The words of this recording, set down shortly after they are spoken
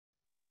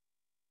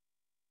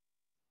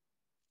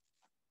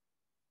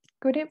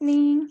Good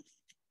evening.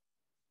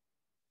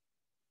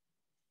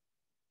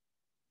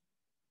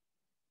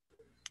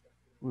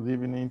 Good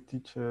evening,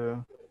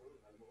 teacher.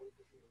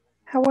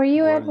 How are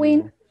you, How are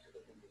Edwin?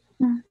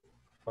 you?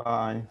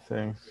 Fine,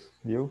 thanks.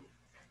 You?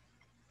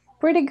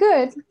 Pretty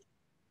good.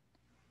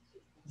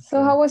 So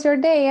Okay. how was your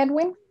day,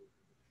 Edwin?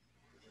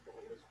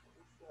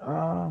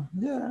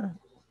 Yeah,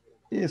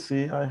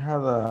 easy. I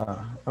had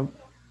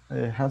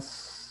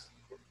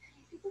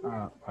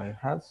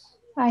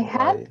I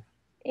had,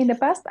 in the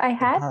past, I I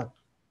had. had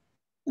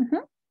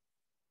Mhm.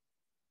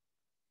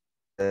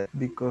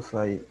 because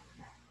I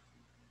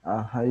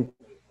had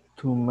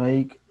to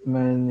make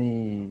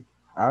many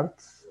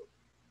arts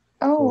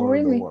Oh, for the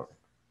really? work.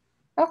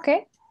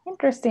 Okay,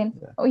 interesting.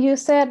 Yeah. Oh, you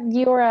said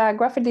you're a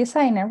graphic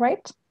designer,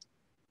 right?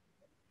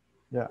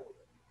 Yeah.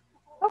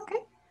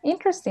 Okay,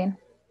 interesting.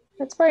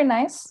 That's very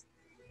nice.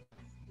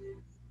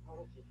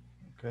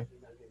 Okay.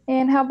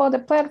 And how about the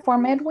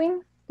platform,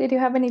 Edwin? Did you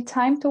have any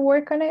time to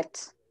work on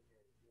it?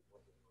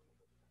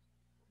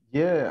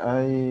 Yeah,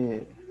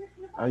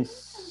 I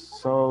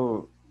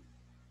saw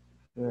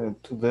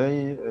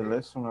today a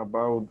lesson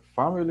about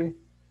family.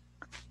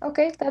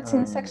 Okay, that's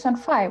in section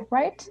 5,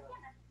 right?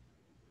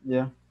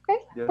 Yeah. Okay,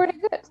 Yes. pretty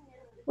good.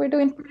 We're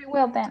doing pretty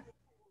well then.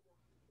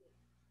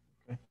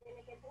 Okay.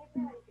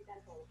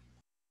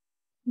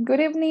 Good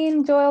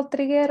evening, Joel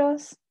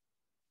Trigueros.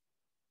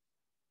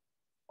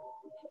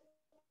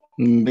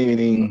 Good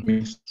evening,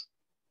 Miss.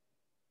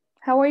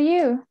 How are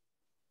you?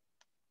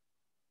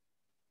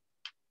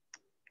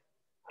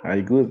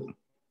 I good.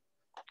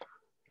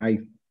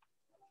 I'm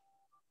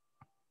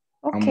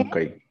Okay,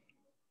 okay.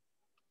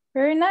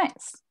 very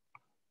nice.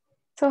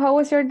 So how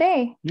was your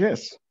day?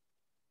 Yes.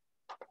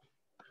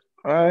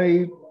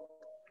 I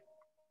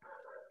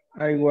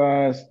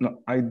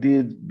I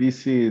did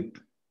visit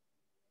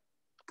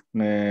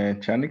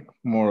mechanic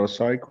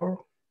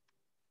motorcycle,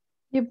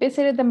 You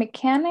visited the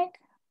mechanic?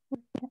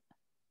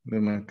 the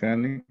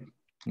mechanic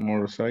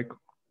motorcycle.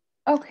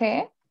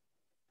 Okay.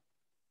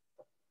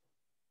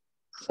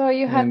 So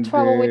you had And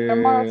trouble with your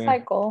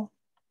motorcycle.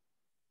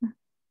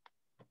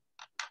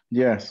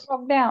 yes,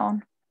 Broke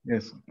down.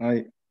 yes.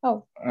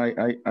 Oh,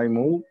 I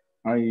move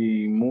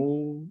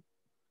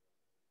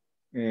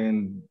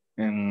and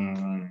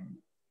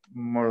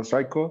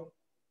motorcycle.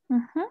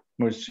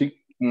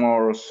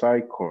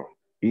 Motorcycle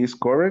is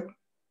correct.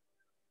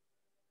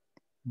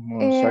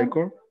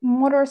 Motorcycle.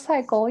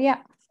 motorcycle,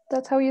 yeah,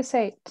 that's how you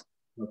say it.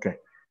 Okay.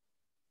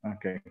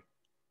 Okay.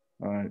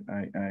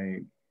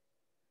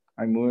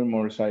 I move a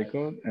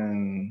motorcycle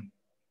and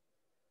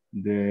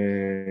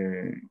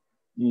the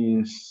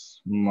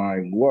is my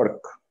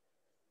work.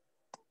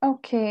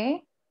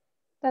 Okay,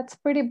 that's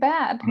pretty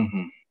bad.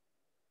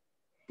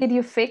 Did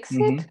you fix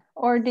it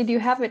or did you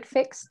have it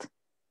fixed?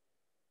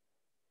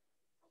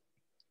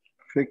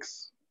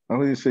 Fix. How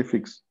do you say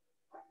fix?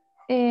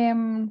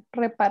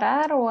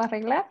 Reparar o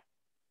arreglar?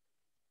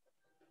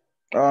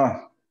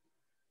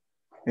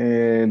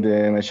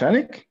 The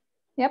mechanic?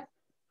 Yep.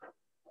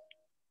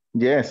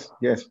 Yes,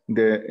 yes.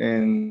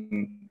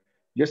 And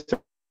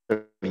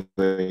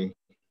yesterday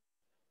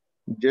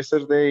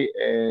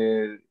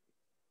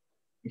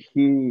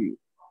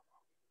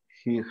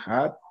he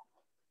had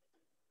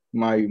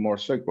my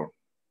motorcycle.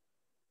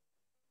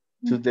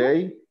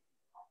 Today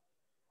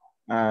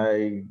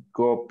I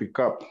go pick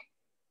up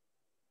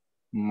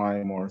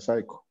my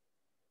motorcycle.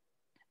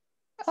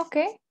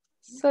 Okay,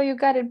 so you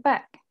got it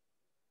back.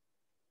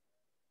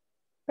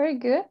 Very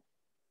good.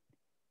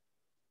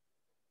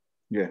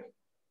 Yeah.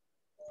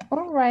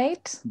 All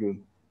right.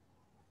 Good.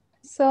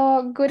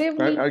 So good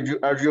evening.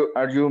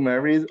 Are you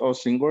married or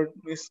single,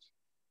 Miss?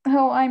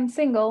 Oh, I'm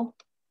single.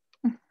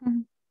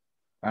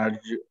 Are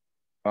you?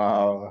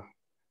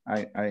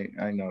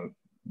 I know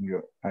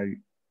you.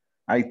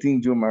 I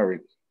think you're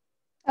married.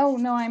 Oh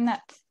no, I'm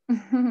not.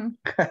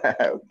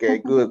 Okay,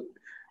 good.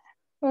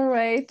 All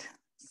right.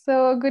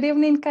 So good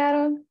evening,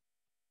 Carol.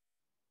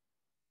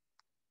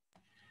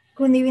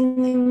 Good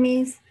evening,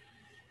 Miss.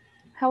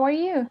 How are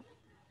you?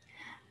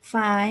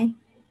 Fine.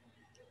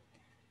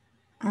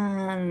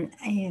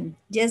 And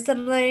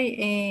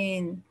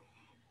yesterday,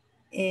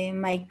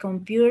 my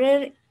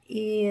computer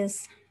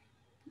is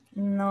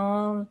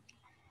no.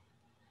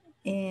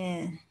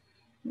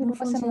 No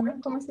funciona.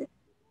 ¿Cómo se?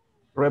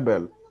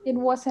 Rebel. It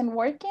wasn't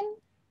working?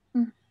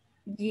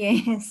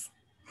 Yes.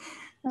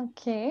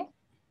 Okay.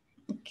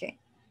 Okay.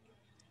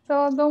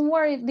 So don't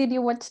worry. Did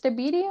you watch the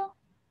video?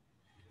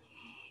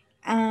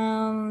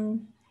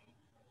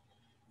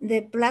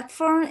 The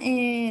platform,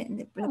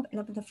 la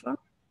platform.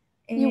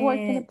 You work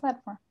in the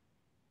platform?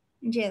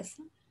 Yes.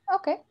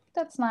 Okay,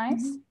 that's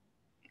nice.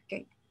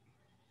 Okay.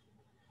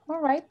 All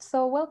right,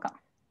 so welcome.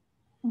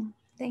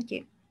 Thank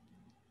you.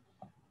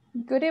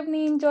 Good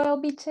evening, Joel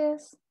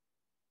Beaches.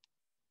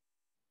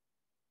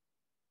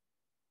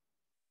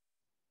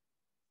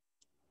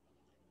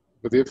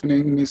 Good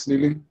evening, Miss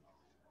Lily.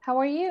 How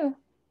are you?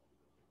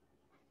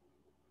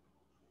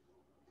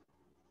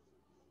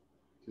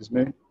 Excuse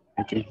me,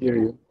 I can hear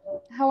you.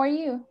 How are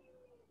you?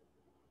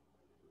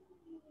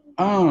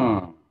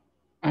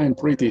 I'm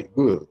pretty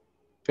good.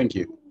 Thank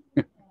you.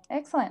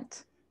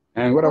 Excellent.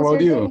 And what How's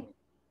about your you? day?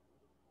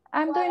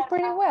 I'm doing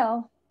pretty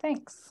well,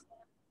 thanks.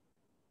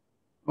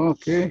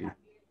 Okay. How was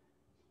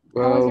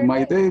Well, your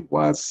my day? day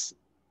was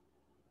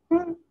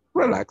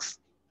relaxed.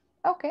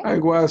 Okay, I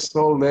was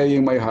all day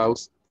in my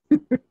house.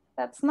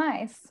 that's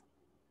nice.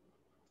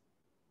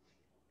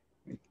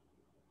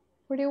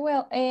 Pretty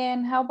well.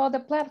 And how about the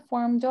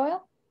platform,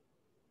 Joel?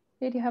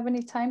 Did you have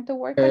any time to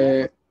work on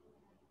it?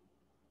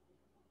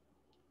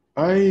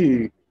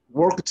 I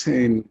worked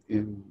in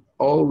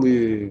all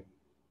the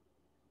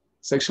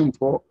section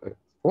four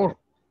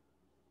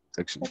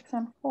section.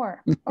 Section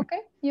 4.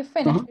 Okay, you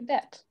finished Uh-huh. with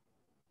that.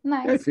 I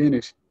Nice.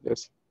 finished,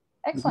 yes.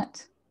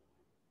 Excellent.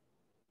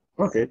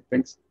 Okay,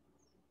 thanks.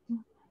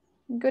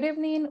 Good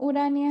evening,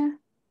 Urania.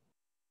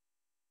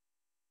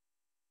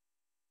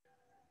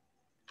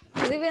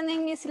 Good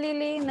evening, Miss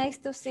Lily. Nice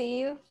to see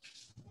you.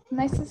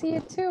 Nice to see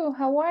you too.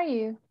 How are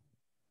you?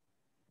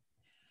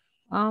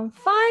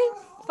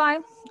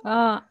 Fine.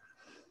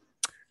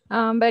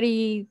 I'm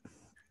very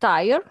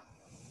tired.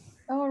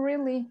 Oh,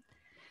 really?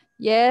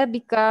 Yeah,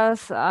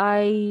 because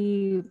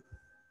I've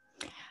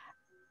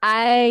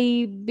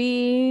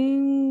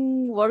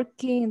been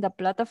working in the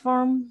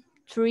platform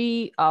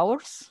 3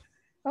 hours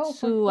Oh,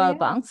 for to 3 hours.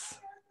 advance.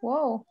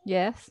 Whoa,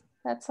 Yes.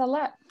 that's a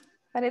lot.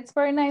 But it's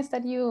very nice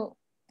that you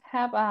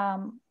have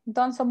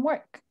done some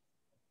work.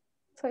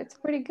 So it's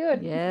pretty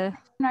good. Yeah.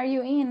 What are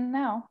you in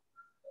now?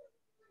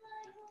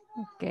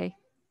 Okay.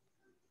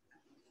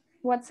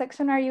 What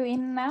section are you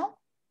in now?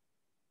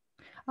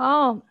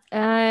 Oh, I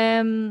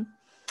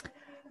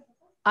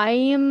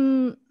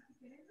am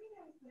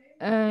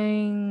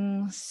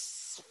in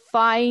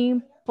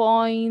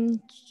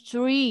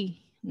 5.3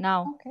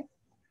 now. Okay.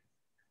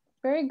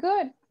 Very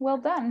good. Well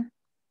done.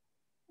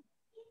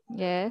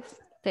 Yes,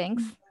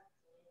 thanks.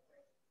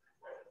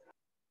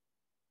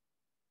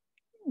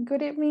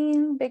 Good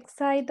evening,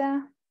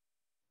 Bexaida.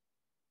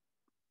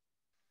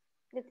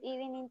 Good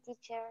evening,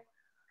 teacher.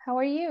 How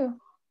are you?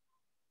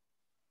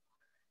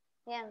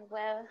 Yeah,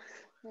 well,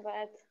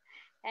 but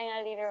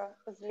I'm a little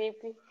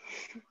sleepy.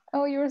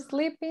 Oh, you're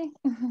sleepy?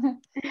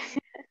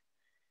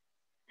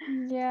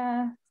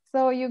 Yeah.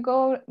 So you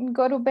go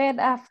to bed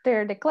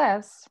after the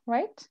class,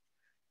 right?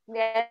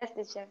 Yes,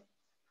 teacher.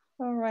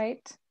 All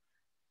right.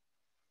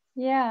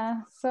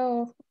 Yeah,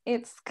 so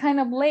it's kind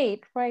of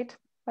late, right?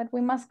 But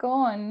we must go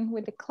on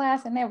with the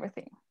class and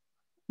everything.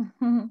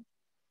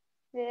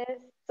 Yes,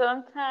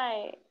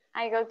 sometimes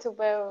I go to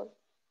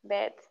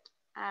bed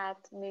at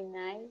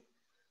midnight.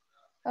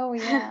 Oh,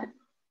 yeah.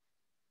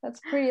 That's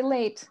pretty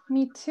late.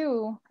 Me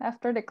too.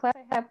 After the class,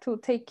 I have to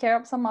take care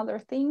of some other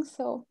things.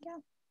 So, yeah,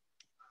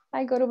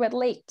 I go to bed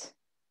late.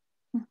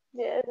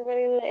 Yes,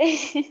 very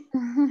late.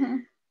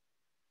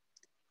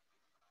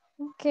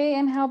 Okay,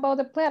 and how about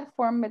the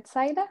platform,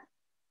 Betsaida?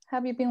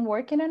 Have you been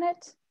working on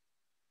it?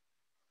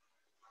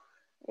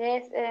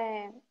 Yes,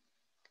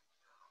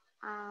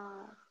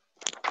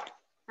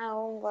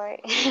 homework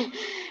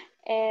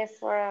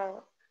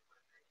for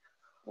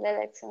the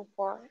lesson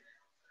 4.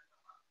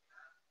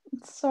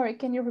 Sorry,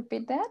 can you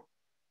repeat that?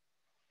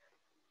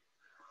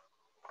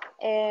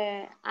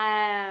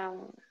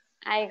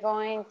 I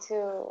going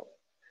to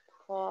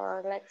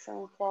for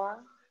lesson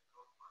 4,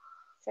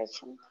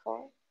 section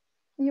 4.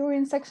 You're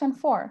in section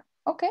 4.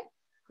 Okay.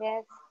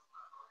 Yes.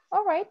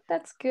 All right,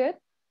 that's good.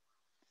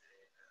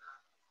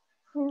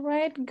 All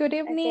right, good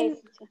evening,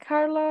 Okay,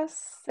 Carlos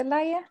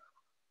Zelaya.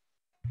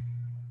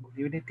 Good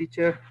evening,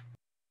 teacher.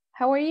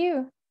 How are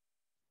you?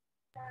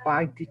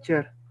 Fine,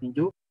 teacher. And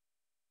you,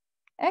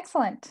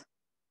 Excellent.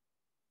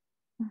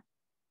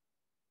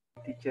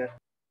 teacher?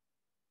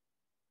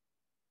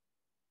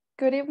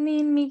 Good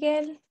evening,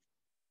 Miguel.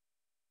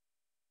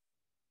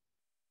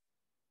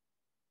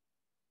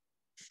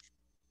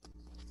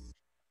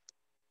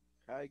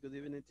 Hi, good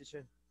evening,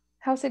 teacher.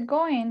 How's it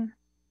going?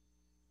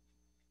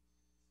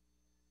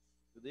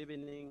 Good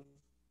evening.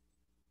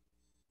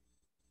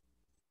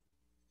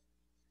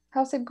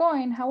 How's it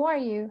going? How are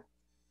you?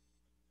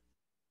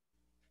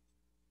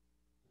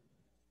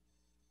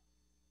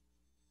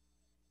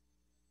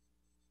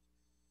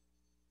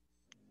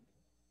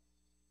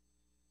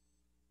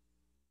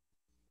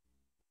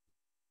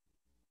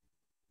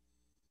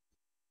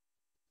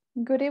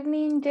 Good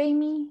evening,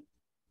 Jamie.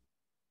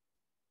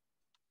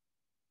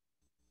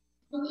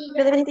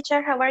 Good evening,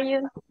 teacher. How are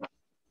you?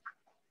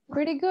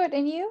 Pretty good.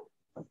 And you?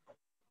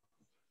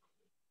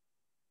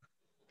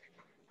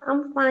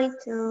 I'm fine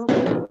too.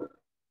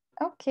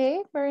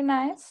 Okay, very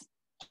nice.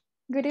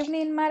 Good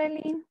evening,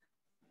 Madeline.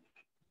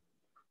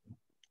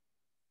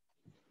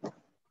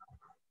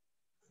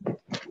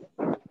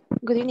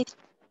 Good evening,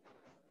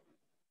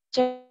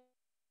 teacher.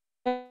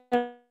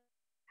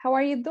 How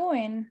are you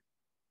doing?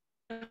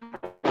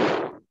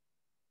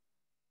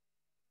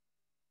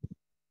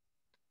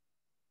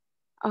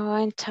 Oh,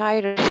 I'm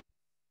tired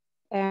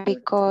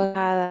because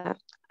I had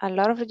a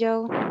lot of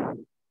job.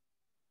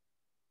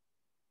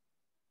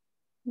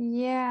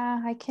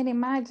 Yeah, I can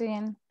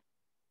imagine.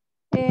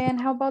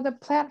 And how about the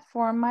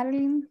platform,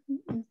 Madeline?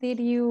 Did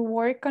you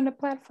work on the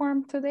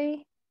platform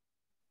today?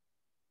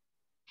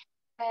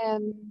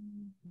 And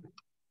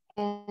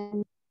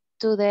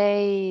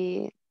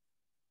today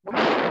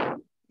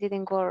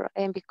didn't go,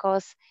 and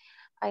because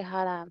I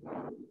had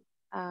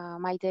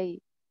my day,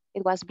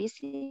 it was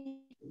busy.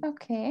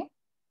 Okay.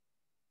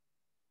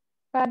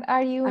 But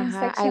are you in I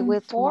section will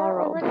 4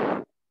 tomorrow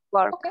already?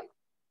 work. Okay.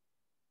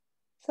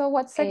 So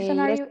what section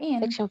are Yes, you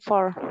in? section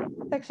 4.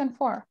 Section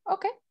 4.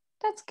 Okay,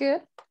 that's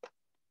good.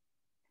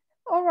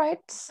 All right,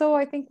 so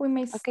I think we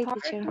may Okay,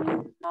 start teacher.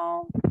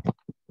 now.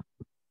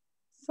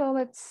 So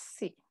let's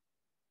see.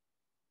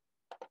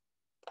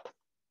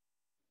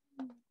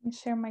 Let me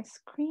share my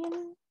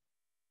screen.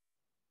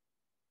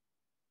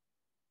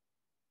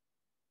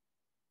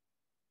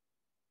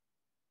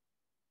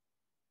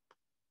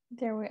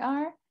 There we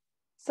are.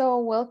 So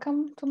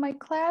welcome to my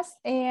class.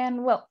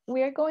 And well,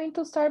 we are going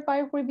to start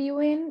by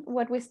reviewing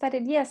what we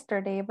studied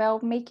yesterday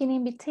about making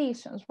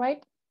invitations,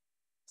 right?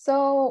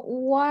 So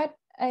what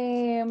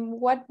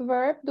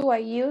verb do I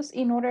use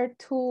in order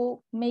to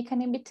make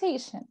an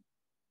invitation?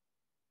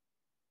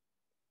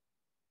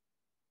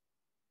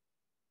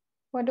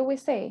 What do we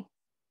say?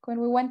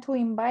 When we want to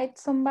invite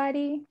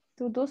somebody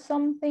to do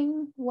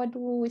something, what do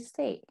we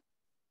say?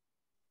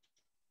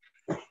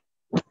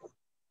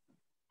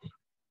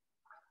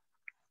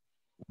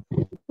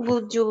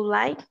 Would you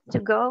like to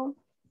go,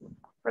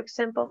 for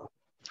example?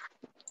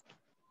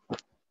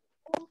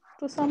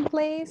 To some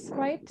place,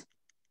 right?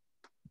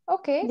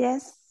 Okay,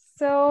 Yes.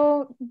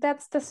 so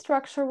that's the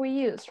structure we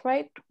use,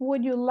 right?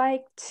 Would you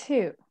like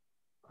to?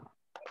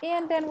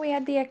 And then we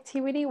add the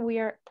activity we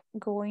are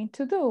going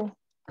to do.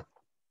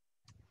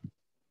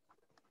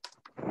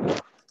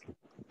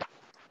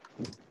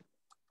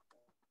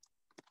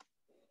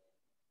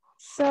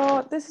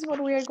 So this is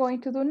what we are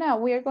going to do now.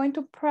 We are going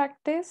to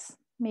practice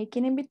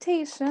making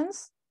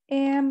invitations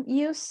and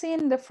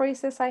using the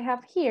phrases I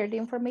have here, the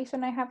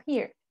information I have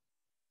here.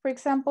 For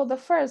example, the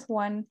first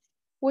one,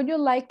 would you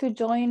like to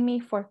join me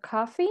for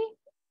coffee,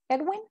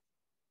 Edwin?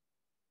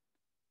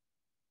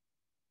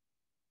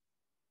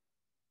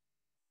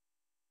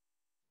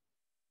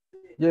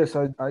 Yes,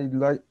 I'd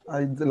like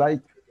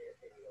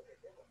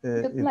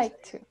Would it.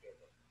 like to.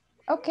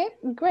 Okay,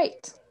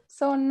 great.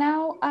 So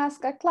now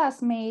ask a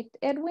classmate,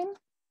 Edwin,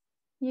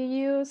 you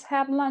use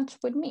have lunch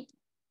with me.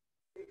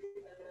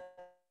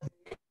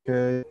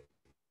 Okay.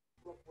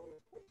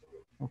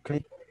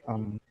 Okay.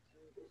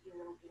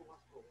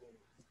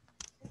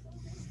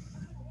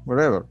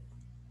 Whatever.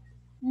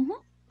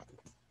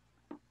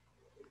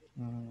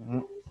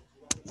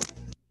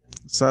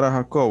 Sarah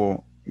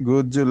Jacobo,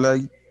 would you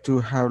like to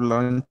have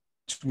lunch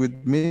with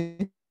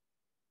me?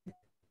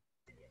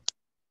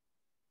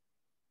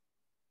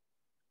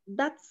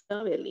 That's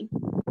lovely.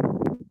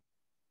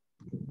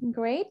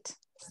 Great.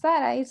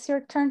 Sarah, it's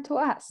your turn to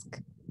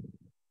ask.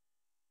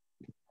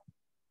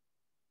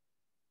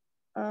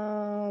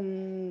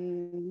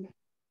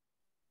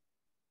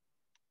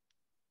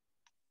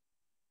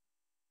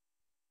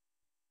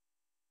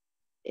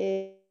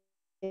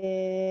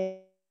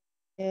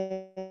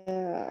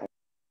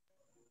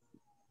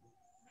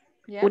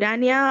 Yeah.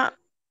 Urania,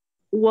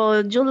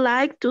 would you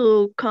like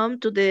to come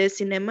to the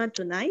cinema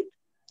tonight?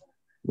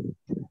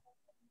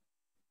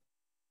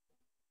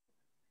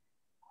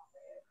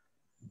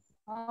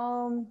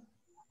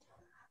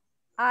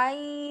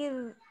 I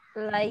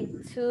like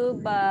to,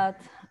 but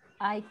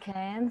I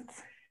can't.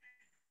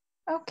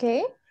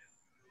 Okay.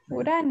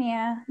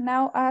 Urania,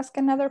 now ask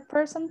another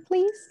person,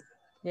 please.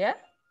 Yeah.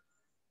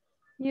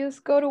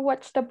 Just go to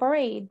watch the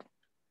parade.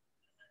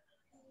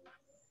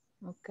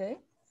 Okay.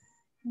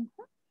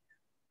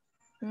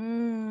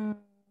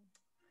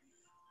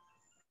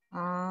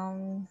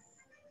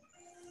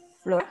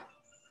 Flora.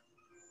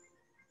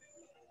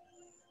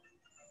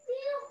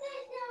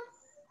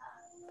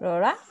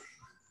 Flora?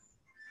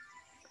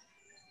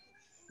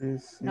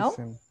 No?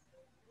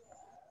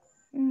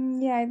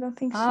 Yeah, I don't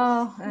think she's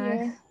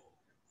here.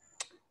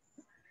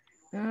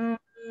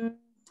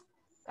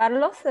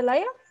 Carlos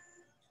Zelaya?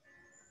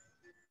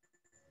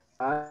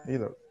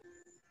 Either.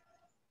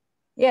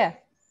 Yeah.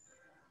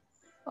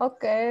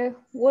 Okay.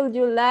 Would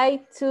you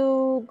like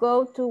to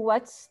go to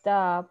watch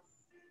the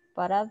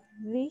parade?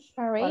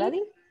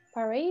 Parade?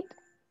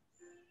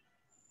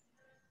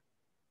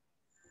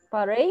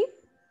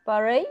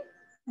 Parade?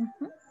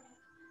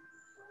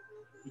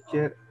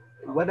 Teacher,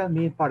 what does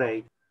mean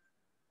parade?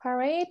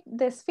 Parade,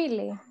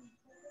 desfile.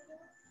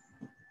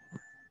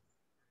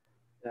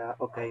 Yeah,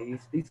 okay,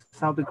 it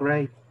sounds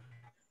great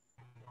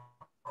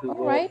to All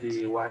go right.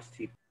 the watch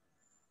TV.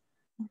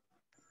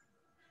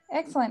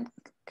 Excellent,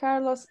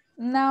 Carlos.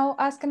 Now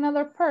ask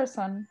another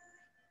person.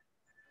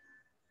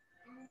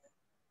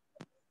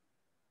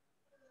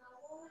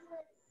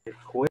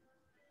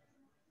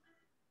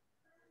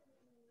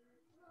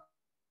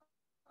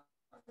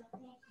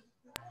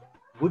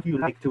 Would you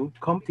like to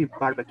come to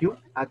barbecue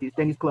at the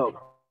tennis club?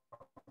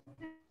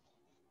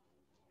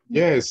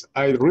 Yes,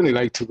 I'd really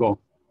like to go.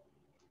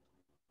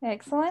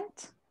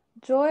 Excellent.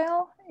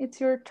 Joel,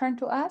 it's your turn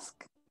to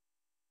ask.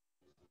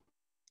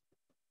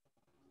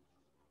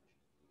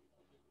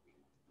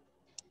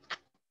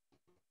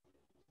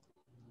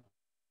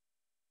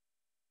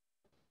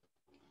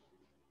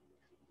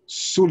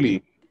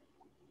 Sully.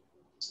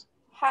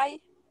 Hi.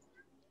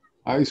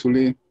 Hi,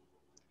 Sully.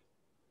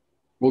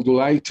 Would you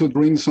like to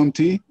drink some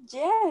tea?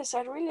 Yes,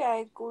 I really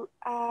I could.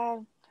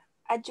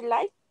 Would you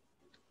like?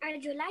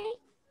 Would you like?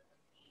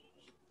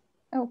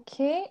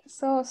 Okay,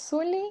 so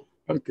Sully.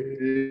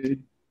 Okay.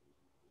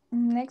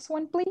 Next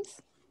one,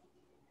 please.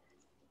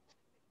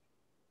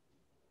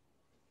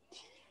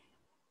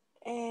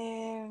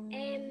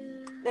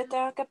 ¿Le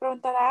tengo que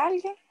preguntar a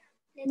alguien?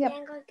 Le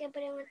tengo que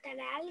preguntar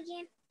a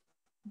alguien.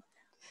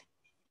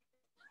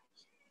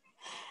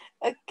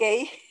 Ok.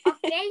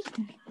 Ok.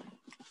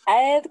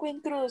 A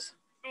Edwin Cruz.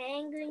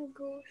 Edwin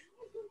Cruz.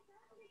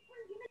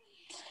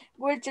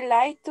 Would you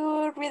like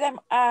to read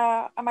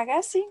a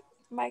magazine?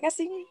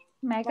 Magazine?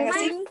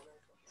 Magazine?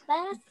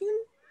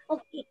 Magazine?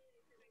 Okay.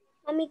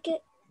 Mami,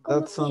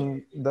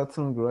 That's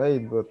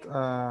great, but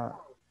I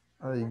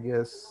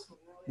guess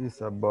it's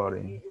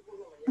boring.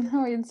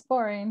 No, it's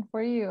boring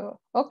for you.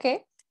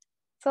 Okay.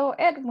 So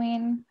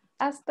Edwin,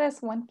 ask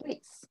this one,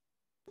 please.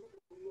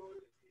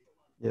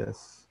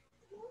 Yes.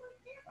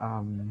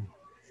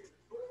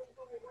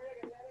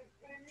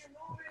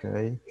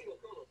 Okay.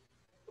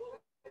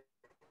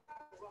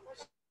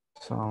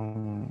 So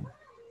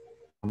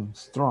I'm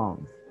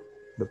strong,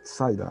 but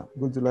Saida,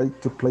 would you like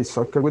to play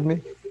soccer with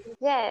me?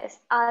 Yes,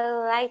 I'd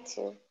like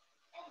to.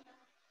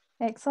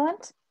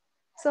 Excellent.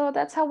 So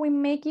that's how we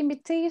make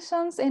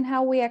invitations and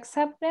how we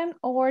accept them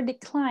or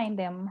decline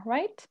them,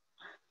 right?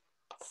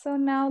 So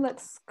now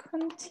let's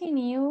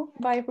continue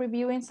by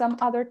reviewing some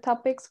other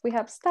topics we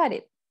have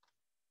studied.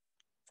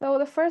 So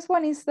the first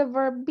one is the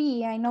verb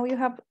be. I know you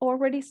have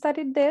already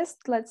studied this.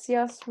 Let's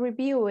just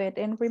review it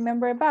and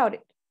remember about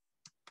it.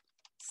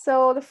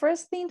 So the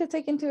first thing to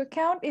take into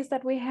account is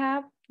that we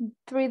have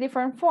 3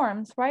 different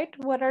forms, right?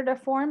 What are the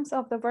forms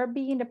of the verb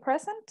be in the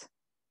present?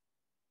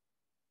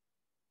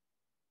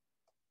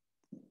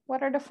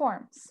 What are the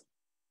forms?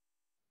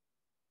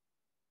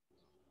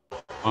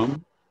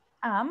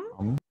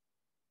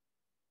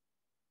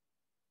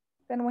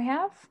 Then we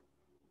have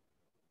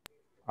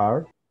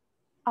Are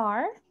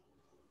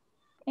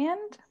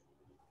and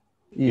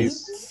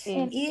is.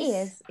 and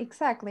is.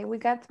 Exactly. We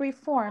got 3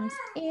 forms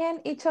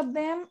and each of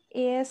them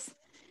is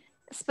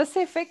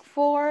specific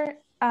for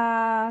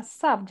a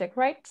subject,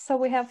 right? So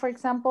we have, for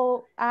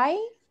example, I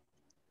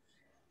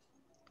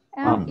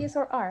is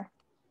or are.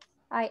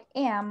 I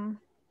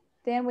am.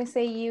 Then we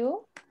say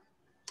you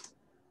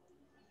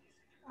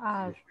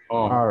Are.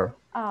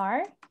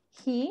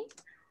 He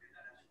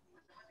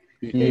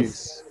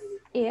Is.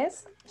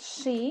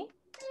 she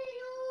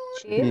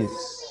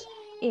Is.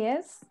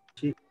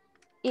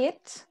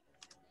 it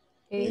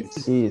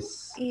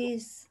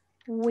Is.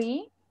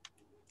 we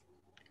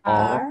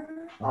Are.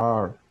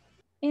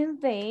 and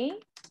they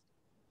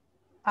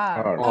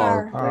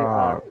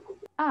Are.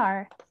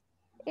 are.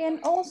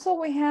 And also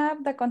we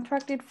have the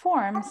contracted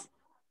forms.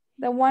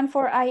 The one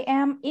for I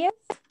am is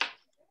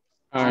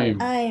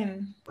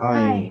I'm.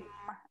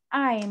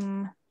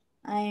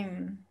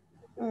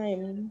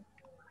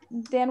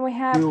 Then we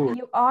have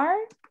you are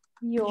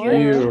your.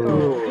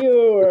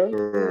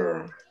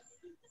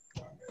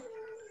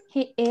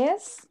 He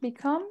is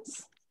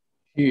becomes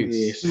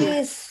His.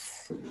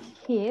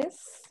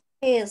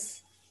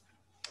 his.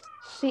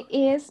 She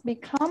is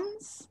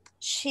becomes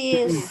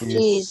She's.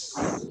 his.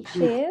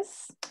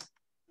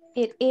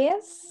 It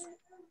is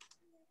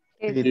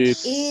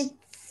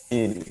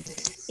its.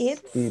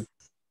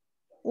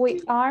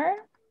 We are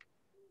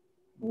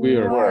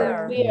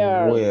we're.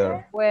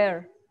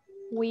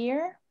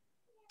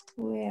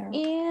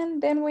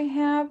 And then we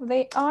have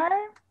they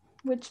are,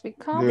 which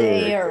becomes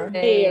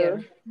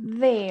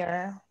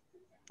There.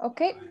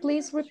 Okay,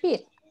 please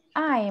repeat.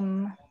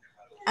 I'm.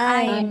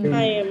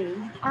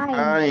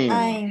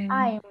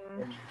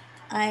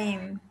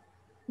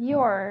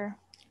 Your.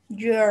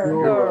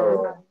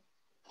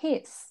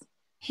 His.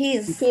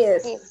 She's.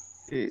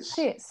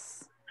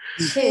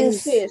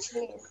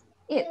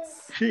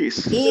 It's.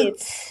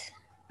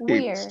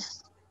 We're.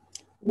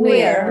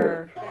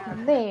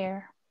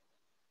 There.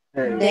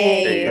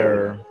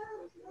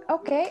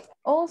 Okay,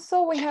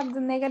 also we have the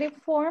negative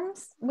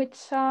forms,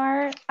 which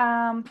are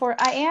for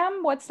I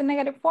am, what's the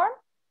negative form?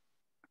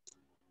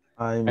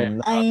 I'm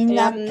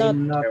not.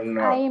 I'm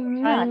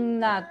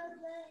not.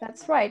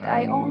 That's right.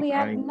 I only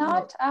add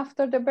not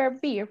after the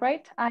verb be,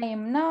 right? I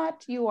am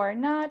not, you are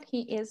not,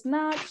 he is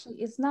not, she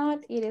is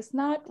not, it is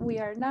not, we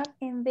are not,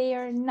 and they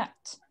are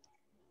not.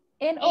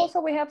 And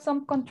also we have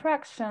some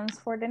contractions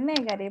for the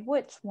negative.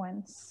 Which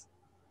ones?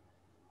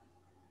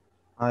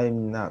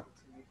 I'm not.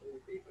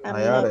 I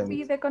What aren't. would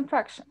be the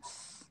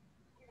contractions?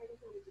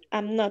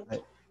 I'm not.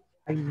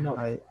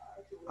 I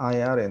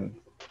aren't.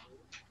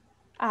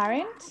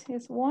 Aren't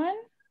is one.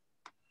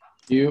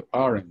 You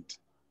aren't.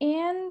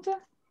 And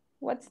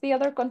what's the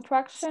other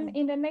contraction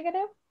in the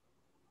negative?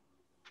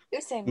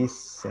 Isn't.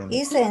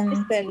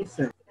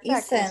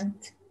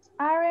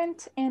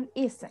 Aren't and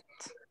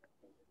isn't.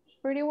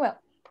 Pretty well.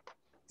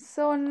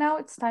 So now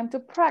it's time to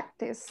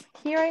practice.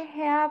 Here I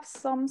have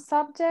some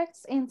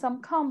subjects and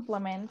some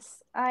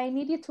complements. I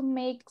need you to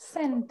make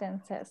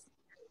sentences.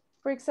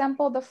 For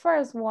example, the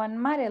first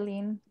one,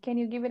 Madeline, can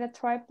you give it a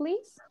try,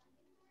 please?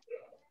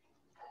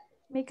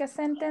 Make a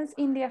sentence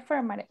in the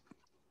affirmative.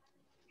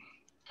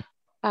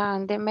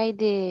 They made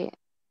the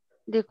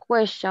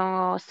question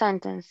or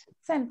sentence.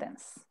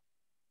 Sentence.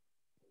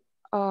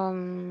 I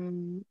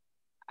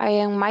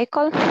am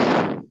Michael.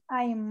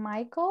 I am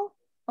Michael.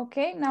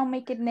 Okay, now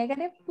make it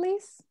negative,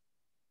 please.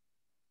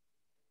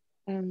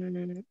 I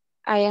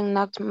am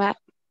not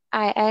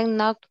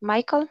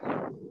Michael.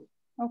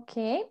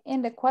 Okay,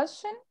 and the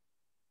question?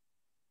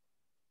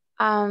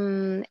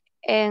 And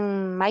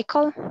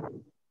Michael.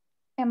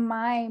 Am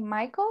I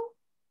Michael?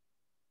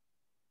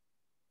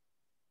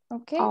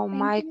 Okay, Oh, thank you,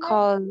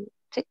 Michael.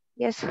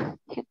 Yes.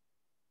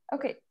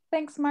 Okay,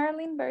 thanks,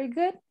 Marlene. Very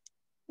good.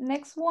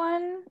 Next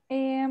one,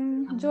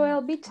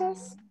 Joel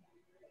Beaches.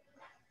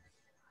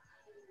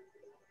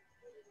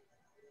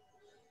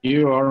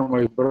 You are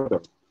my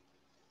brother.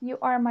 You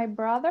are my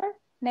brother.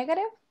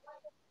 Negative.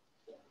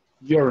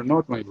 You're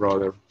not my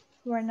brother.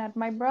 You are not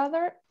my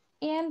brother.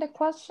 And the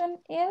question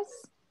is?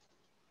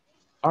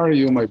 Are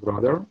you my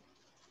brother?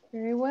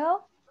 Very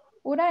well.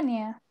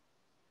 Urania.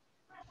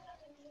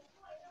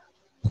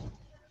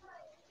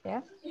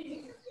 Yeah.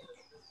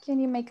 Can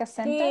you make a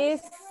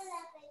sentence?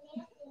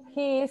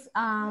 He is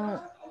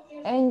an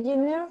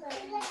engineer.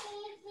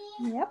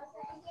 Yep.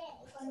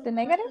 The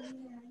negative?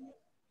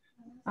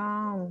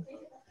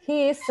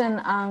 He is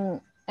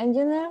an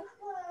engineer.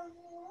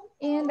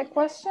 And the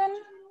question?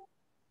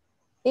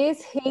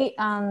 Is he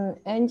an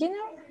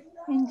engineer?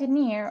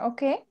 Engineer,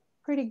 okay.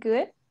 Pretty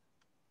good.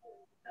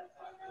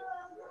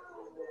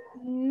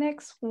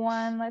 Next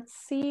one, let's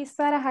see,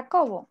 Sara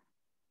Jacobo.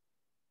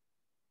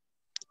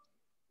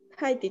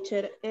 Hi,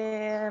 teacher.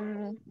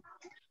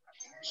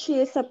 She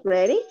is a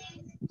pretty.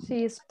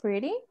 She is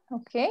pretty,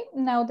 okay.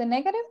 Now the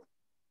negative?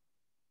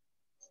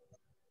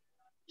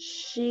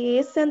 She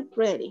isn't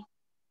pretty.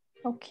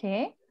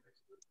 Okay.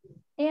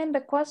 And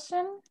the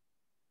question?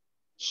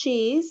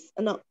 Is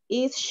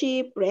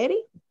she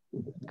pretty?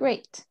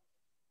 Great.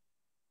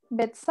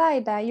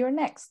 Betsaida, you're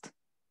next.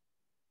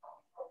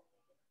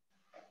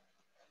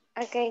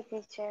 Okay,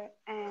 teacher.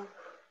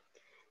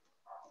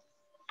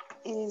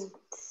 Is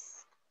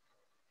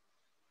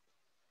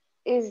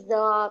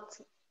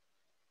that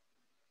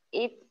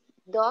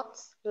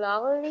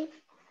lovely?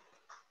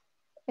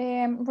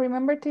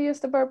 Remember to use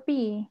the verb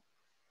be.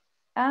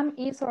 Am,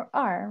 is, or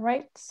are,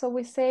 right? So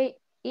we say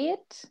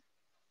it.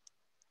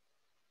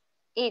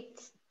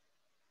 It's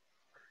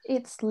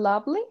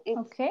lovely,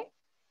 okay.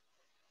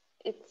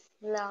 It's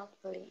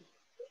lovely.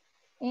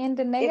 And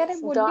the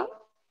negative would be?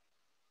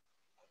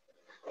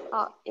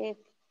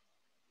 It's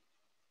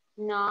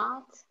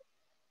not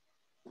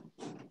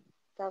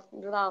that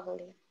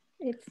lovely.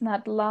 It's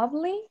not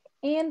lovely.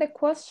 And the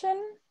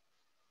question?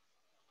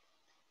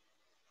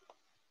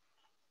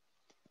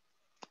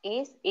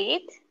 Is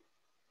it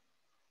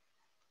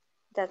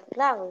that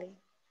lovely?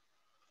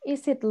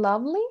 Is it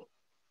lovely?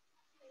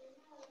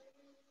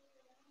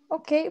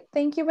 Okay,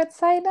 thank you,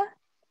 Betsaida.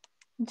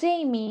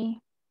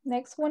 Jamie,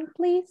 next one,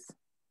 please.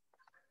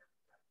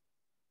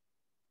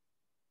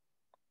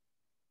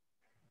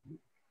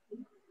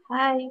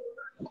 Hi.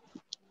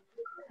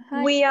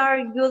 Hi. We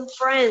are good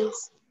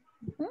friends.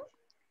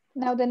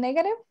 Now the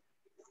negative?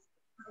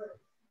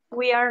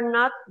 We are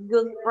not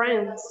good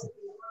friends.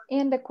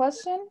 And the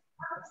question?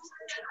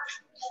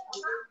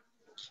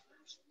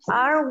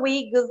 Are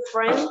we good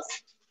friends?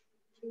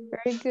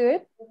 Very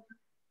good.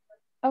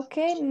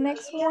 Okay,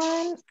 next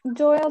one,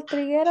 Joel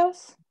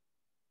Trigueros.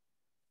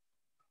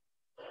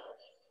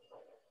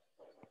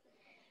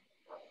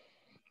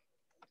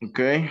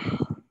 Okay.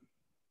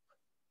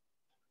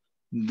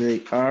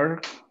 They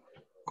are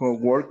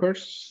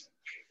co-workers.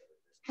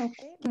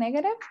 Okay,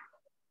 negative?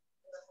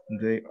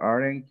 They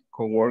aren't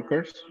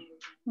co-workers.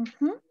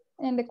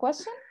 And the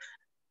question?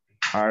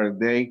 Are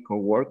they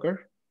co-workers?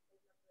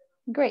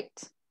 Great.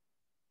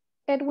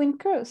 Edwin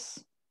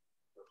Cruz.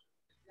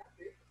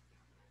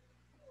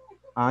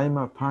 I'm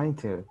a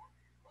painter.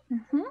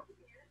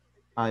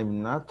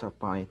 I'm not a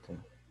painter.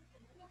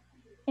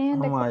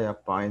 And Am I a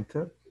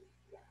painter?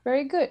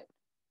 Very good.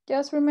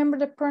 Just remember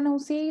the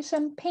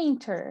pronunciation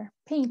painter.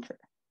 Painter.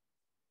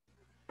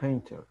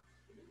 Painter.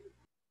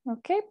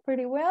 Okay,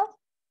 pretty well.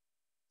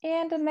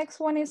 And the next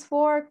one is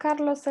for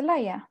Carlos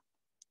Zelaya.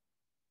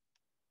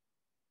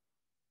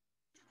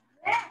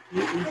 He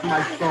is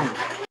my son.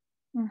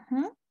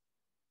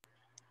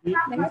 He is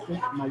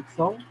my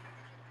son.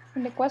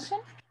 And the question?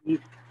 Is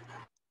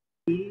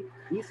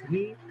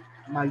he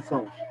my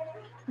son?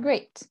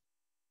 Great.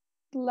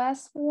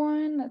 Last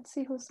one, let's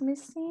see who's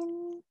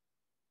missing.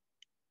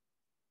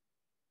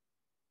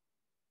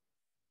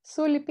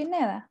 Zuli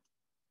Pineda.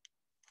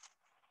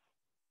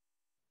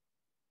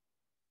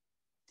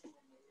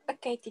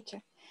 Okay,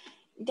 teacher.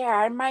 There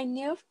are my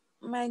nephews.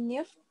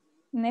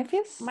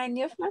 Nephews? My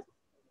nephews.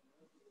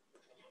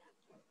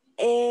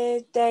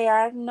 They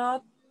are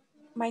not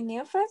my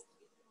nephews.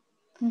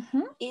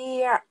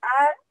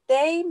 Are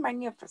they my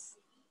nephews?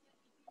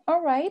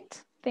 All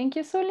right. Thank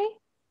you, Zuli.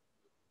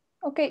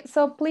 Okay,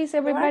 so please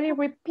everybody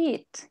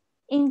repeat.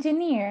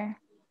 Engineer.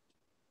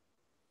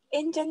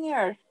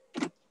 Engineer.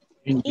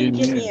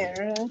 Engineer.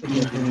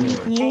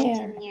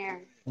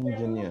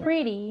 Engineer.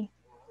 Pretty.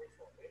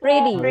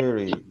 Pretty.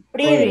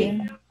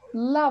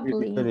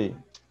 Lovely. Pretty.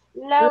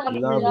 Lovely.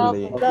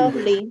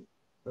 Lovely.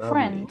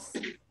 Friends.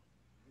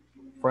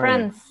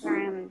 Friends.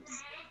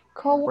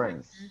 Co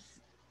Friends.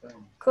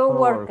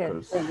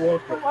 Co-workers.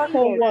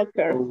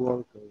 Co-worker.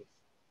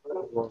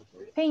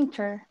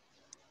 Painter.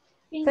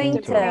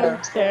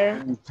 Painter.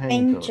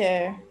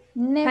 Painter.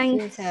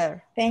 Nephews.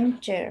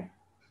 Painter.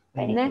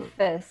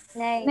 Nephews.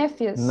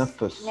 Nephews.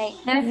 Nefus.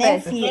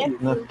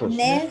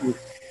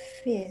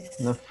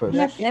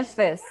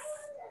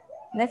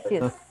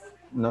 Nephews.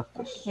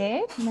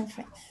 Okay.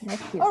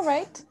 Nephews. All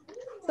right.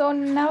 So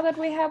now that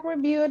we have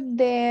reviewed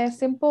the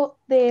simple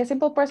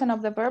present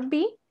of the verb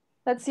be,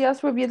 let's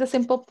just review the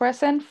simple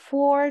present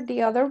for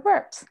the other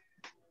verbs.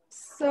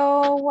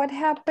 So what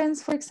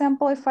happens, for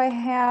example, if I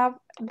have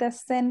the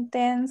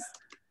sentence,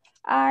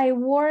 I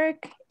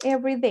work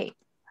every day.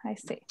 I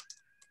say,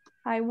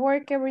 I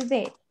work every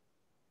day.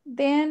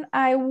 Then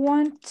I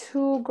want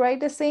to write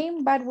the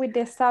same, but with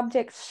the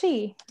subject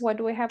she. What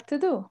do we have to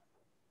do?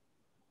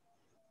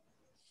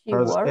 She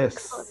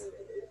works.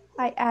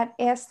 I add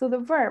S to the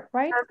verb,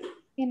 right?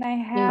 And I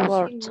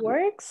have she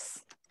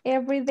works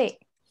every day.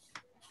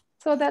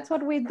 So that's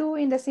what we do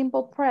in the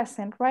simple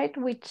present, right?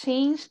 We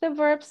change the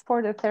verbs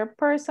for the third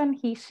person,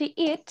 he, she,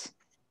 it,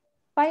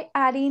 by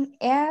adding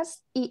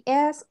S,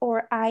 ES,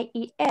 or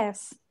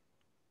IES.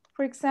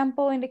 For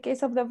example, in the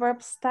case of the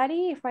verb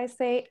study, if I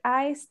say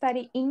I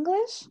study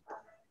English,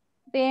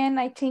 then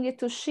I change it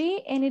to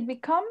she and it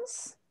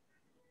becomes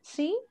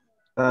she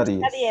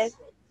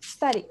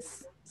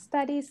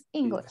studies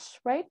English,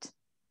 right?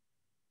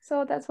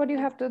 So that's what you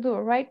have to do,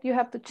 right? You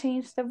have to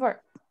change the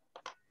verb.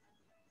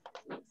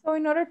 So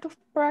in order to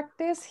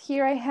practice,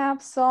 here I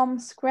have some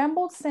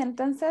scrambled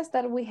sentences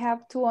that we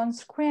have to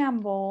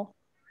unscramble.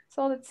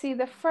 So let's see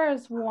the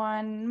first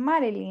one,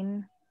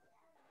 Marilyn.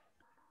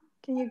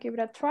 Can you give it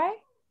a try?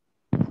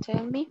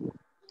 Tell me.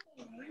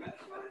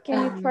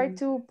 Can you try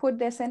to put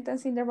the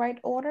sentence in the right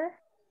order?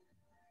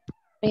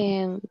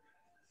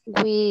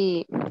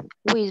 We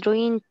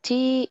drink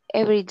tea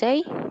every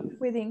day.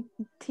 We drink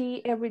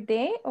tea every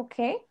day,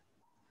 okay.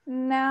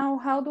 Now,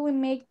 how do we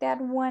make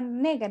that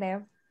one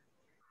negative?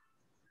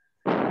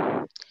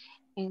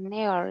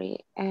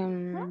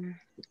 Negative.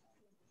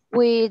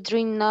 We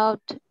drink not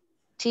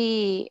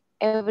tea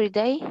every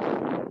day.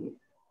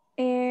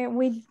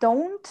 We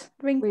don't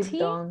drink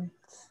tea?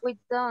 We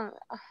don't.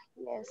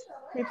 Yes.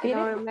 Repeat I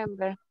don't it.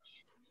 remember.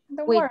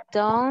 The We word.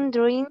 don't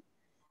drink.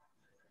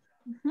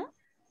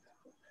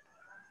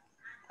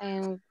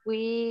 And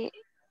we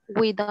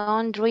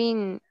don't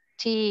drink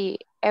tea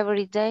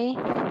every day.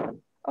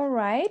 All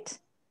right.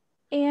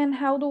 And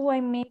how do I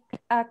make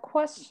a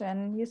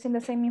question using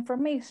the same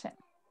information?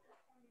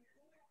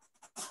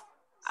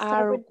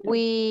 Are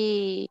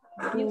we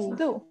use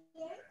do?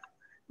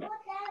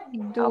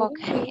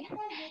 Okay.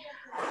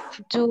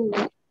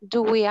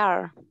 Do we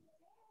are?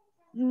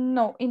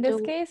 No, in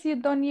this case, you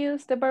don't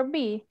use the verb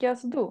be,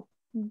 just do.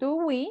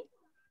 Do we?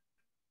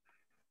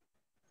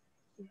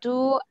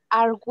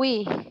 Are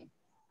we?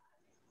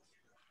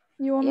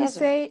 You want to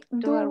say,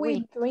 do are we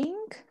we?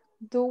 drink?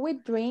 Do we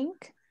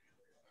drink?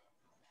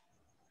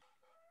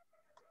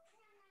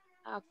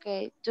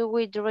 Okay. Do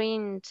we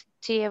drink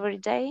tea every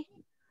day?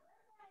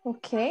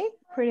 Okay,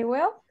 pretty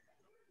well.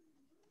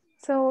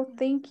 So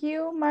thank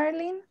you,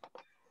 Marlene.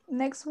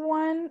 Next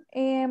one,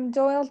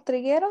 Joel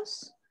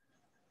Trigueros.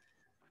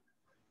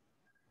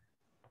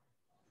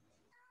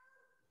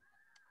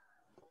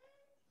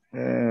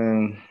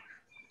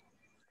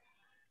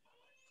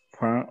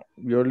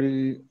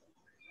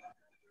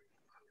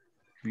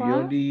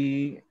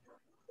 Violi.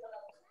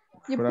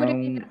 You put it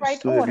in the right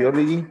study order.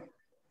 biology.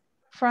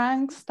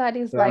 Frank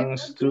studies Frank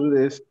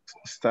biology.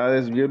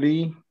 studies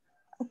biology.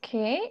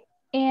 Okay,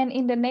 and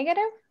in the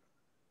negative?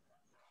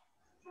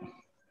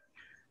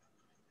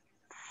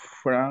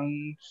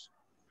 Frank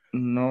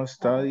no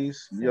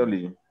studies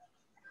biology.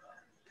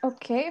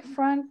 Okay,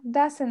 Frank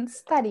doesn't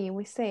study,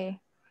 we say.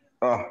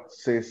 Oh,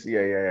 says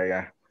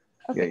yeah.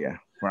 Okay. Yeah.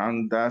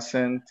 Frank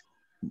doesn't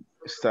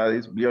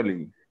studies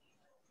biology.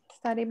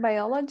 Study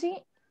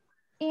biology.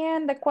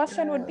 And the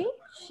question would be?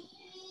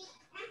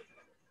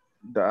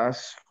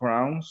 Does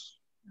Frank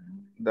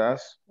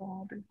studies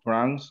biology?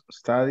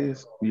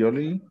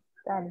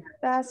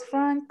 Does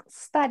Frank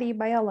study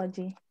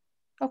biology?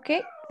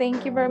 Okay,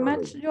 thank you very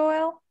much,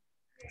 Joel.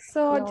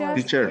 So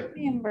just Teacher.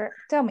 remember,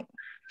 tell me.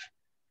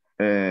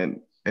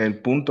 El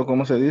punto,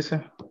 ¿cómo se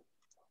dice?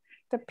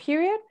 The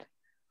period?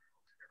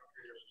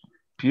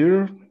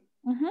 Period.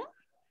 Mm-hmm.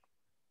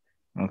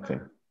 Ok,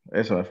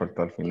 eso me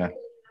faltó al final.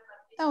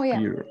 Oh, yeah.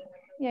 Period.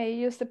 Yeah, you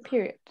use the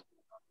period.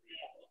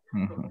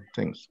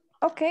 Thanks.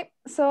 Okay,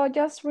 so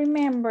just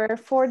remember,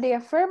 for the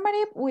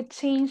affirmative, we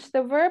change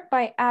the verb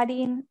by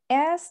adding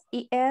S,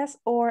 ES,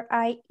 or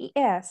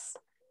IES.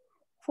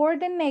 For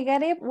the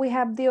negative, we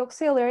have the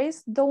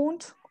auxiliaries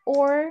don't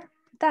or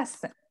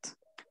doesn't.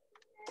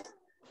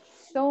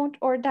 Don't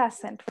or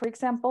doesn't. For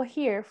example,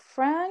 here,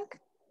 Frank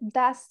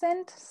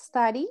doesn't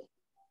study.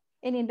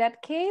 And in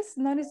that case,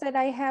 notice that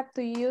I have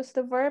to use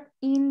the verb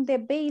in the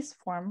base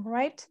form,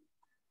 right?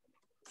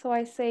 So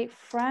I say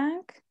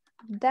Frank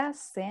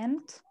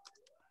doesn't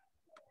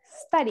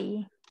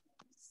study.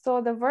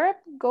 So the verb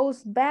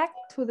goes back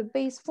to the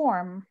base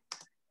form.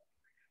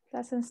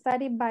 Doesn't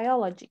study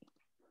biology.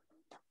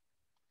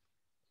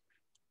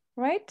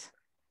 Right?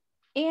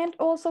 And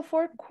also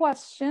for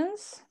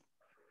questions,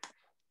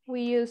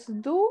 we use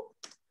do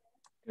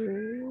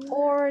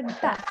or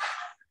does.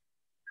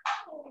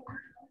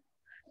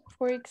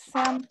 For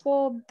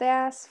example,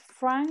 does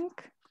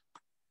Frank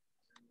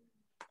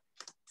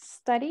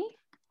study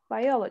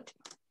biology?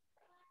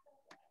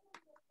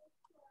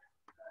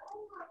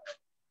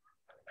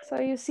 So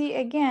you see,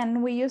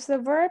 again, we use the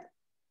verb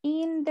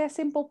in the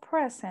simple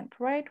present,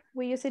 right?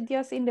 We use it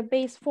just in the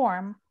base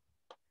form.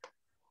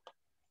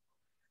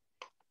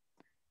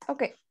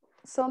 Okay,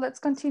 so let's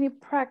continue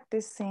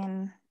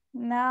practicing.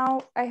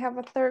 Now I have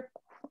a third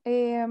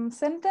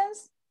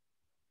sentence.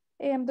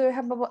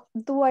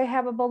 Do I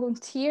have a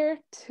volunteer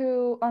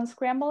to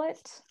unscramble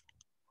it?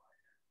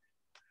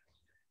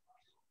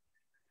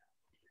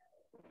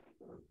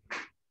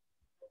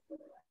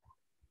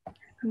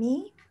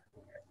 Me?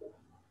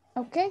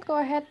 Okay, go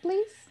ahead,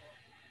 please.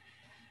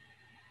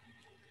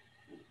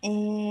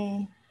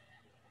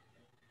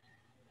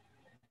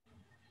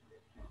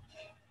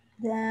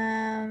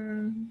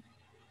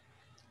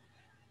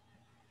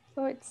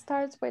 So it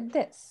starts with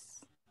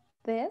this.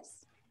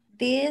 This.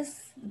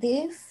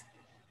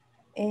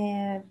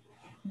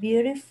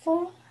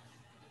 Beautiful.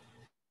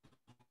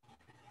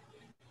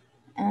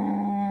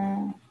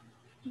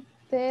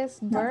 This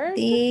bird.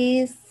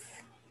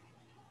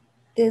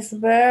 This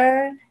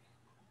bird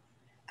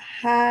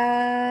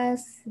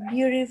has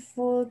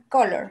beautiful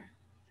color.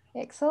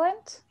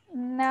 Excellent.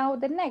 Now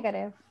the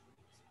negative.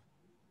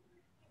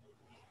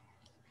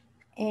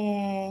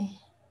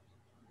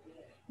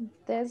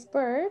 This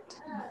bird.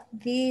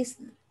 This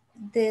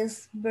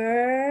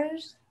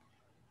bird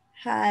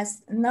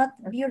has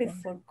not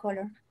beautiful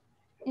color.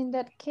 In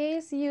that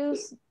case,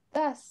 use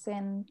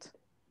doesn't.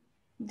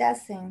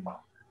 Doesn't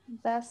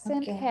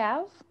okay.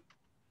 Have.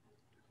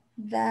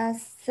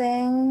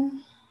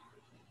 Doesn't.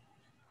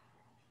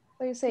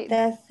 So you say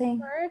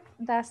bird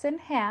doesn't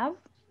have.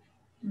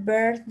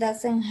 Bird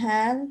doesn't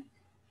have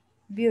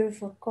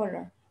beautiful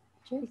color.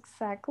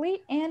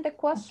 Exactly. And the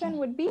question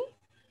would be?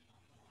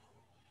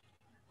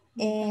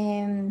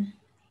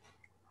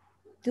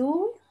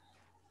 Do.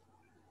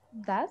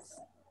 Does.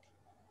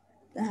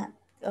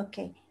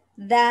 Okay.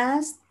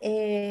 Does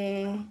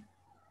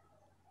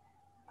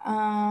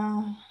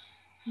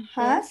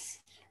has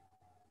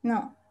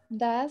no.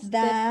 Does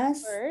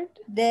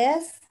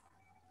this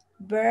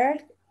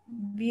bird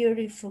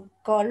beautiful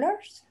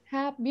colors?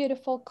 Have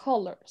beautiful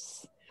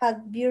colors.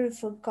 Have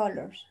beautiful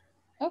colors.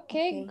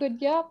 Okay, good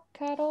job,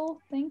 Carol.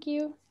 Thank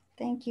you.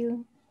 Thank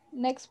you.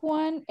 Next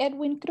one,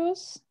 Edwin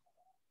Cruz.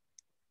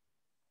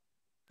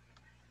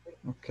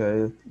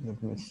 Okay,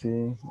 let me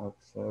see. At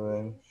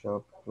 7,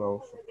 shop,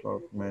 close,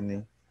 o'clock,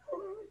 many.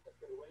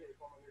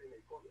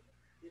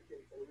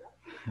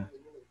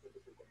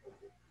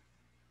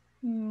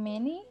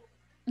 Many?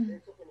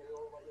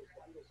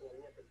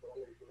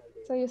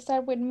 So you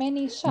start with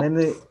many shops.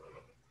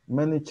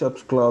 Many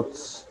shops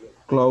close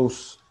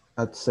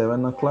at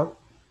 7 o'clock.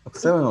 At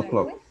 7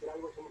 o'clock.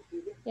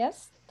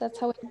 Yes, that's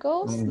how it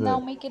goes. Now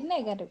make it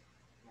negative.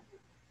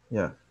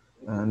 Yeah,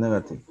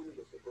 negative.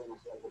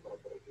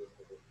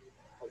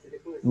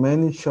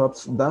 Many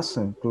shops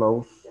doesn't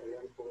close.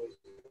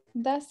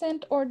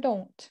 Doesn't or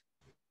don't?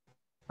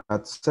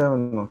 At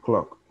 7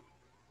 o'clock.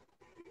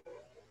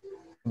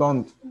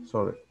 Don't,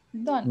 sorry.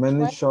 Don't,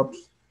 Many right?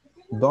 shops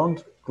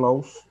don't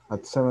close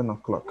at 7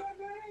 o'clock.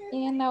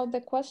 And now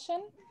the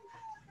question?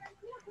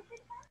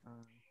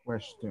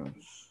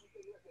 Questions.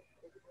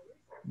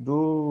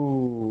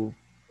 Do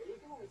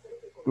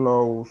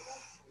close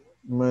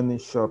many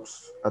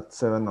shops at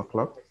 7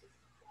 o'clock?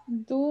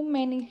 Do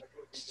many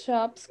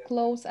shops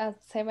close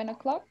at 7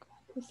 o'clock?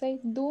 You say,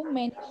 do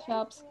many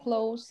shops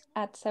close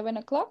at 7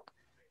 o'clock?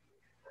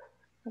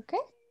 Okay.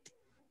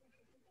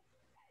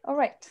 All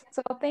right.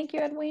 So thank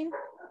you, Edwin.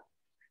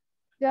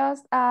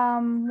 Just,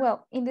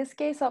 well, in this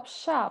case of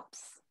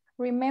shops,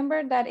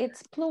 remember that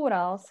it's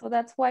plural. So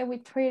that's why we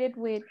treat it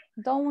with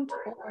don't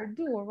or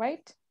do,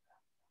 right?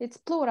 It's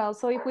plural.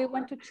 So if we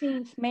want to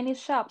change many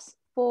shops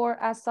for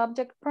a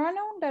subject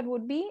pronoun, that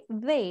would be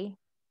they.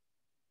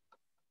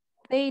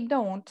 They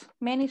don't.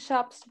 Many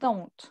shops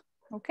don't.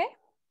 Okay.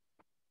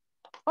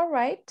 All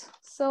right.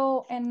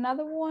 So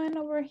another one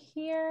over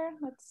here.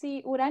 Let's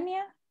see.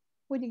 Urania,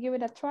 would you give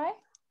it a try?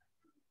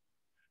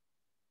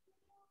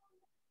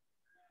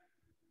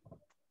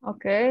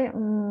 Okay.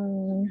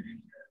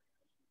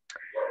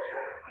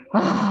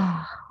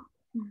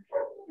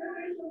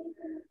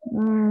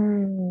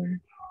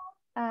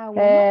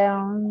 Okay.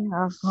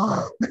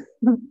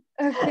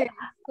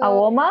 So, a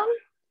woman.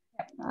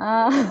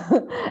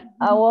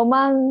 A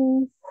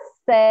woman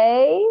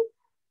say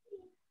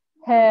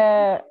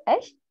her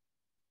age.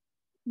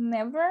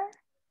 Never.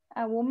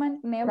 A woman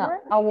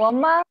never. No, a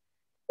woman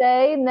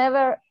say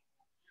never.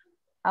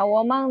 A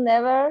woman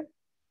never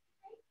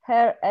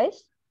her age.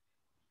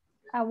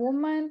 A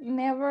woman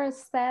never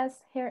says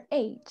her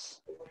age.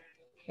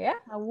 Yeah.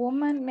 A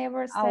woman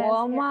never says A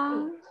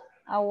woman.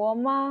 A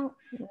woman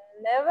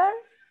never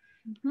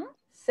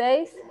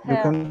says You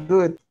her can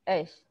do it.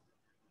 age.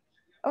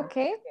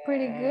 Okay,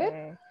 pretty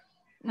good.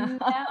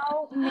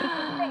 Now make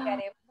it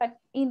negative, but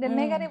in the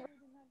negative,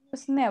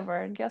 use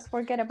never. Just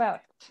forget about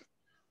it.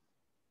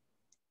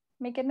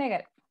 Make it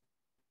negative.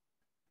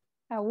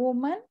 A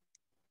woman.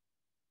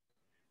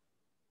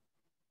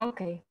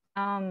 Okay.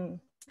 A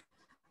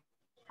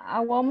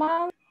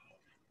woman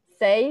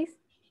says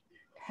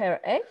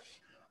her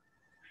age.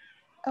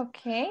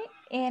 Okay,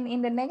 and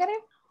in the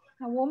negative,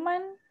 a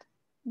woman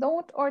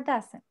don't or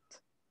doesn't.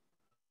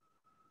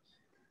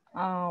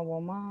 A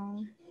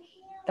woman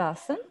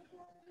doesn't.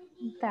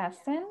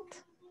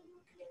 Doesn't.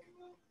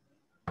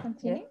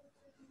 Continue.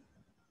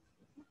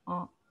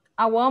 Yeah.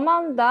 A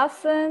woman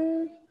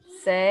doesn't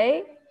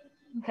say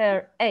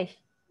her age.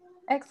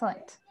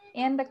 Excellent.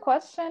 And the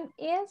question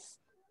is?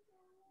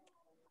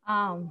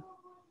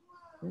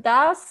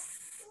 Does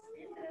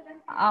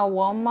a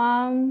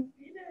woman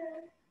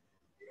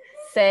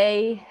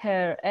say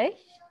her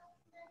age?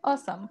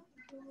 Awesome.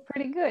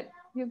 Pretty good.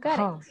 You got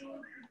it.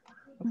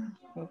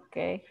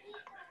 Okay.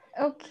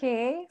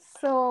 Okay,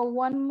 so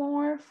one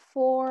more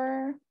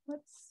for,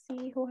 let's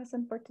see who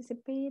hasn't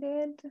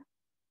participated.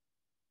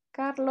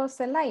 Carlos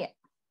Zelaya.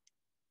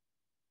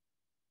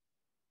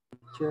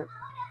 Chair.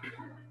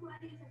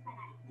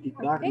 The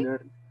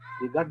gardener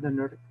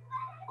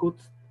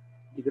cuts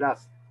the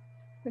grass.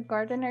 The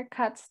gardener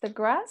cuts the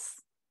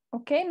grass.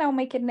 Okay, now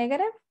make it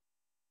negative.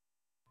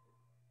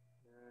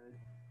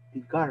 The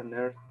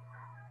gardener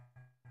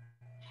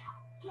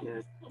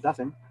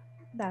doesn't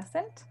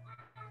cut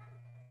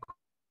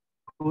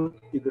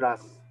the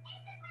grass.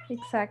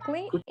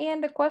 Exactly.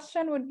 And the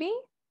question would be?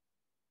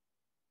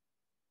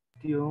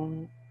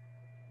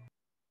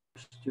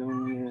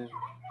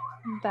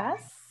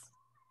 Does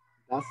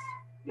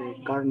the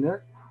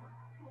gardener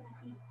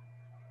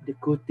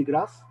cut the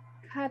grass?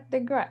 Cut the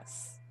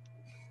grass.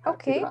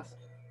 Okay.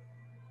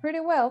 Pretty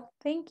well.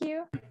 Thank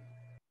you.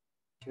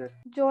 Sure.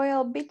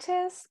 Joel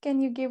Beaches,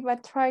 can you give a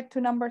try to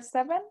number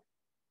 7?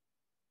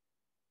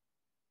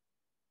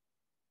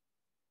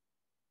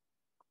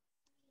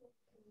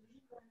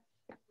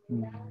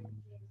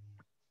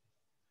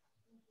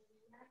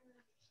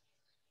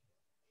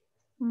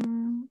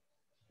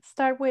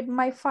 Start with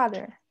my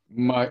father.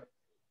 My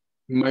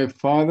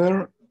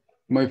father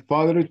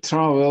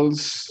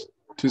travels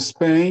to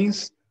Spain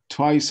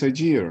twice a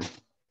year.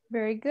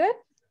 Very good.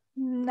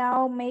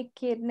 Now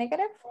make it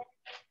negative.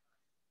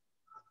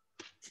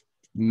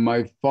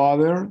 My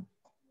father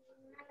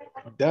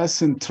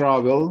doesn't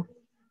travel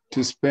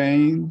to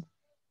Spain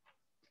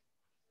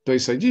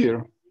twice a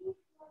year.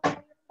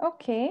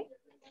 Okay.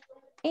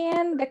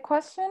 And the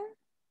question?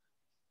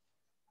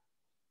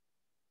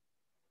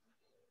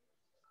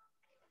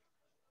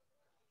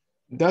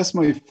 Does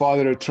my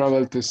father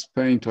travel to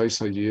Spain twice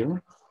a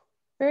year?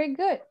 Very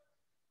good.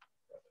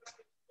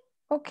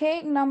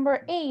 Okay,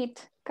 number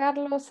 8,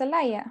 Carlos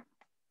Zelaya.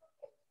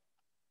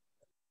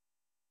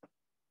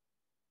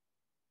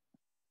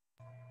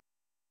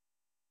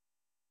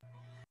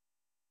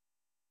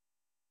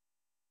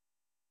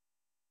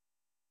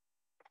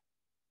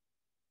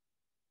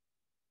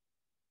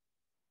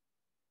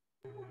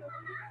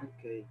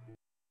 Okay.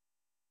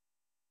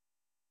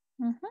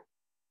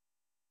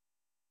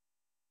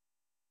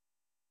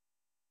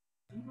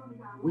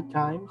 Which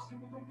times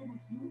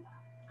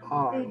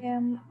are?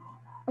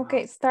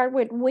 Okay, start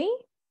with we.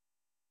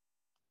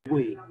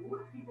 We.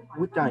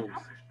 Which times?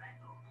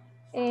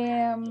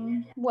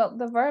 Well,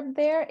 the verb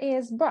there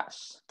is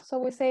brush. So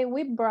we say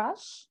we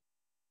brush.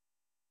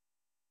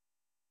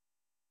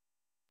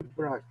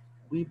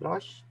 We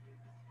brush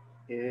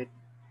it.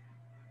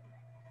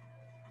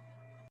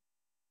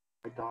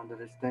 I don't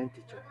understand,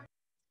 teacher.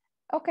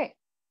 Okay,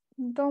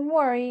 don't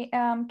worry.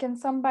 Can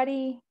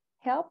somebody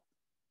help?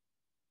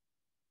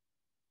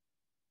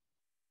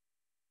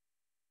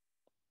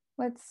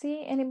 Let's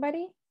see,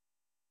 anybody?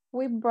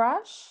 We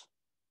brush.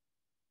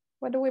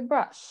 What do we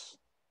brush?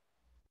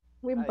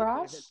 We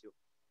brush.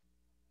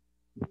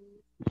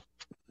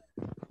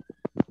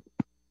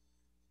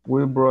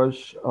 We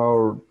brush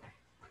our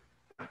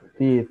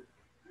teeth.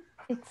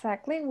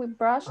 Exactly, we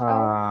brush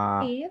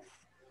our teeth.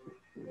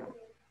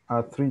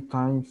 3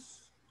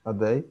 times a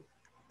day.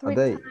 3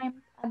 times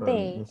a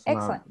day.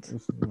 Excellent.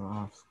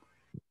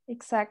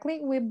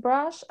 Exactly, we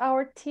brush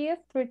our teeth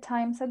 3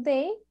 times a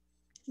day.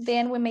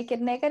 Then we make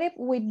it negative.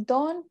 We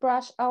don't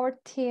brush our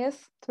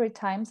teeth 3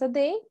 times a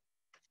day.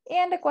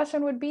 And the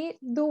question would be,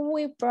 do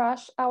we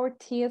brush our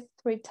teeth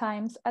 3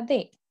 times a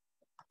day?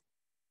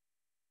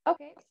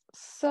 Okay,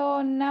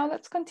 so now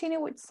let's continue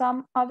with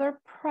some other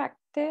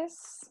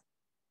practice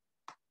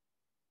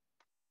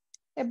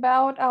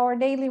about our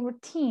daily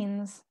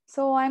routines.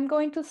 So I'm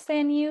going to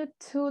send you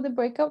to the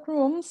breakout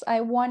rooms.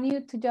 I want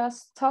you to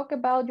just talk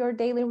about your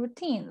daily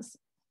routines.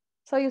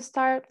 So you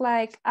start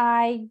like,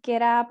 I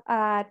get up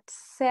at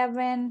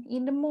 7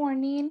 in the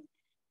morning,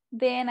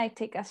 then I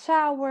take a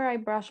shower, I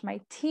brush my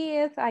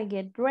teeth, I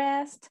get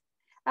dressed.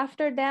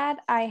 After that,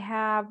 I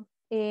have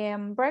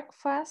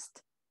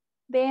breakfast,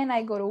 then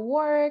I go to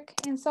work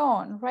and so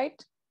on,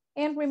 right?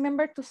 And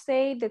remember to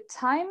say the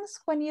times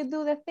when you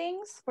do the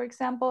things, for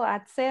example,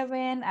 at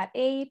 7, at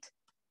 8,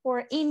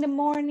 or in the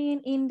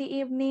morning, in the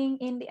evening,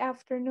 in the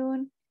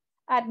afternoon,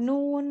 at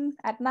noon,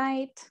 at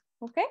night,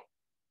 okay?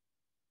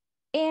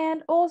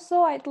 And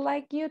also I'd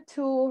like you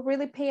to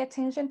really pay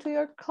attention to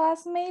your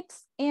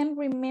classmates and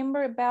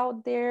remember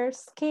about their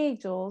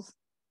schedules,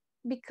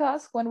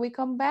 because when we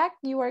come back,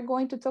 you are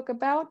going to talk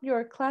about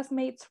your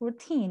classmates'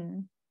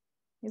 routine.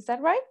 Is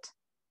that right?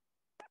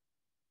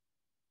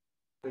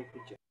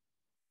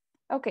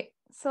 Okay,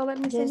 so let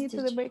me send Yes, you to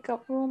the teacher.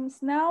 breakout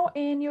rooms now,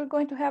 and you're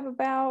going to have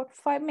about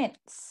 5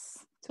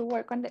 minutes to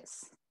work on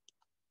this.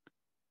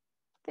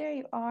 There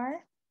you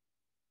are.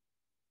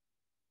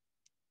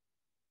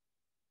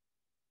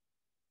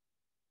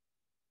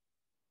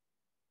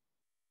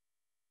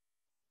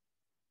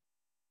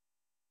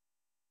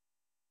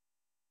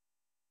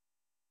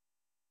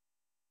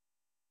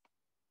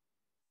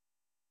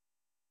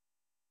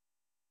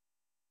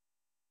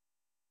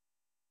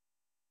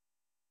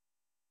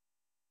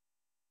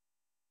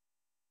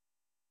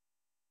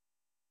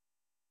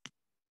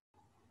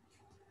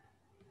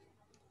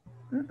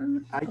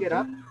 I get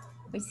up.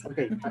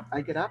 Okay,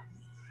 I get up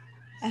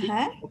 6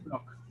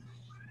 o'clock.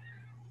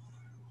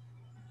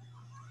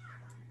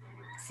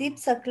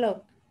 6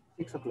 o'clock.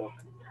 6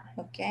 o'clock.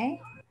 Okay.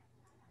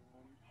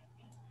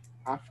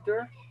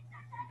 After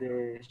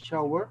the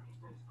shower.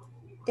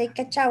 Take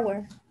a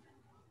shower.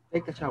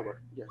 Take a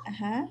shower, yes.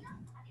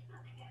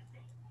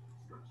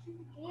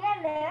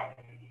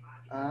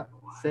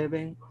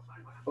 7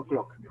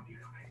 o'clock.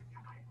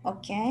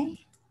 Okay.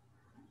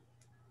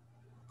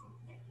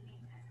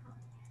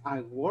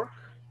 I work.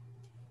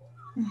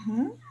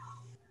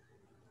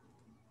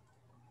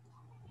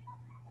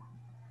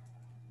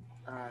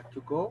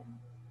 To go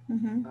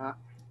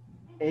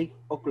 8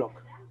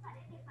 o'clock.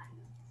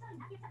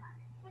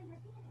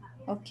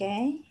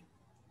 Okay.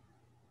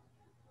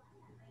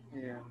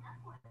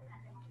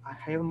 I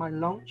have my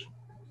lunch.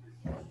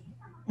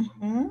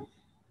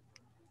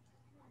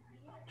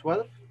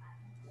 12,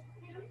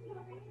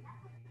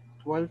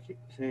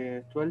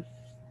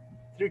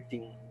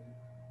 13.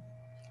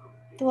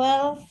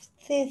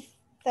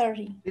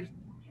 12:30.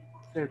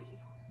 30.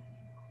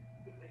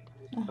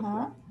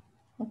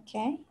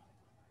 Okay.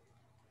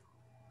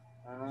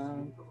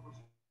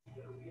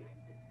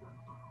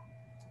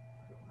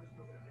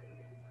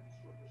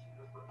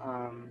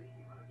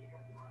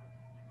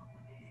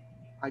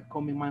 I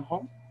come in my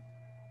home.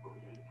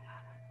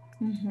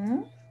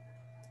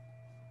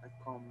 I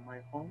come my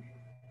home.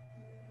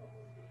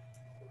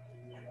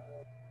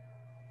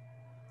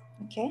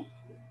 Okay.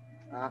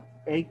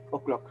 8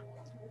 o'clock.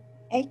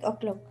 8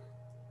 o'clock.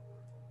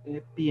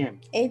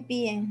 p.m. 8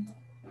 p.m.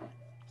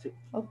 Sí.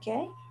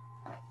 Okay.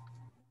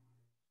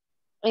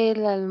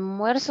 El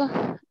almuerzo.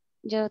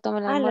 Yo tomo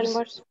el Ah, el almuerzo.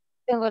 almuerzo.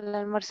 Tengo el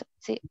almuerzo,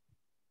 sí.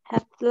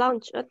 Have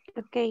lunch.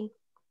 Okay.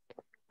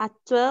 At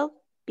 12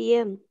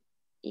 p.m.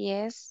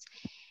 Yes.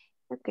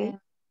 Okay.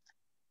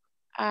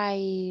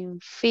 I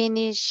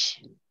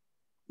finish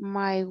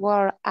my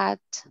work at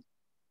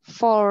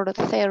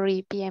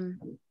 4:30 p.m.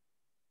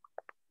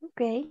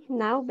 Okay.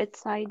 Now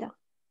bedside.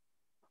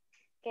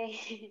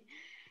 Okay.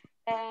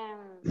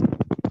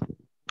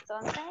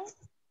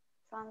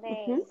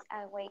 Sundays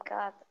I wake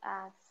up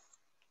at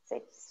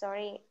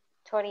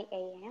 6:30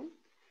 a.m.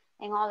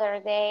 and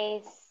other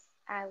days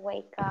I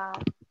wake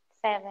up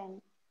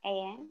 7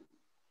 a.m.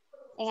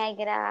 and I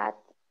get up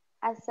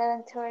at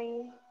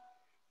 7:30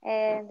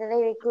 and the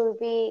day could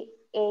be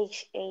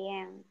 8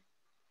 a.m.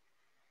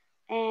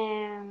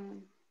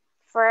 And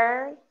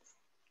first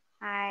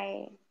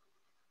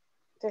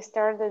to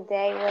start the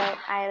day well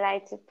I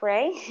like to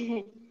pray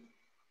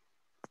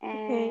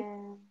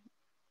and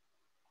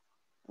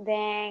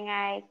then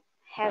I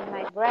have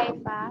my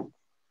breakfast.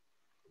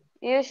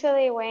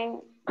 Usually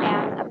when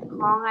I'm at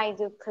home, I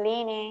do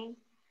cleaning.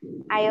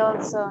 I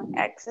also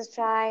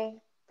exercise,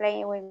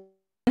 playing with.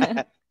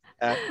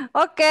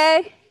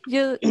 Okay,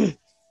 you.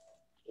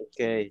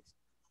 Okay.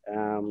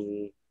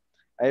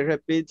 I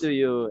repeat to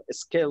you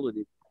schedule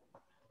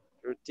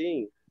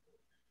routine.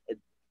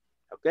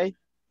 Okay,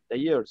 the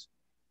years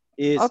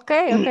is.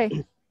 Okay.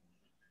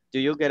 Do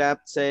you get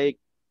up say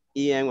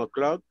a.m.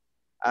 o'clock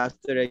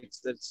after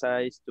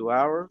exercise 2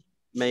 hours?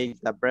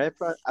 Make the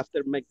breakfast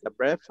after make the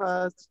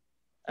breakfast.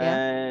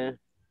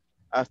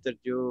 After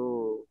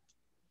you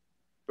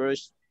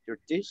brush your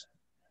teeth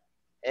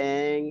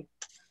and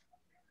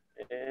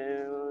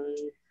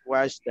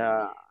wash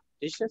the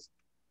dishes.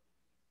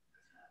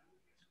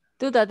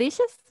 Do the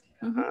dishes?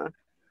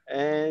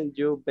 And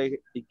you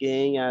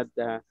begin at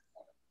the,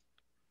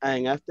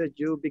 and after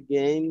you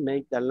begin,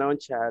 make the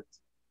lunch at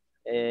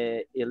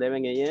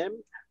 11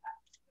 a.m.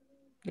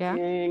 Yeah.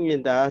 And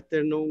in the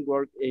afternoon,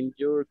 work in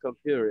your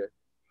computer.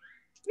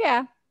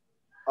 Yeah.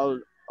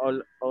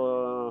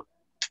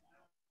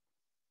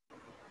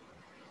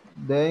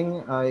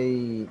 Then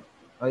I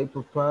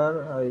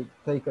prepare, I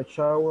take a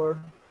shower,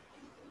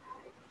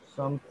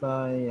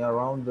 sometime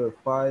around the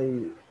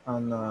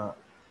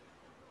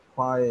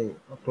 5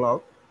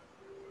 o'clock.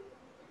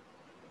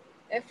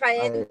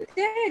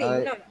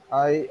 5:30, no.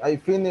 I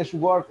finish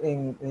work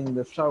in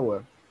the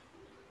shower.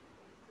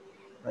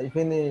 I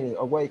finish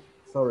awake,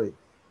 sorry,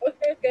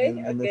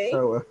 in the Okay.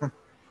 shower.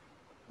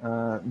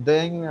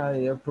 Then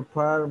I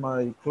prepare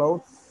my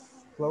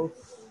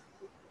clothes,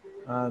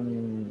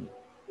 and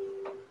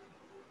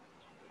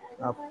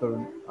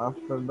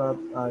after that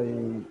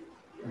I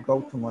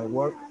go to my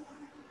work.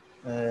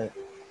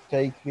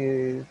 Take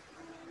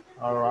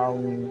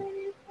around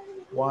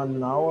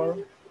 1 hour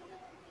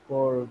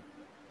for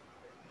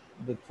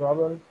the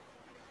travel.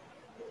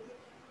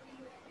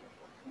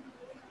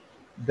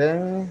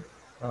 Then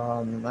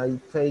I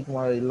take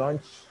my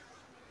lunch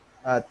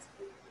at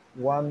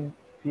 1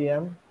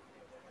 p.m.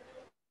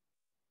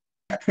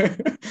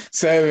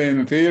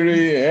 7:30,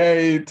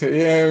 8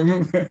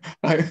 a.m.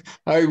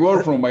 I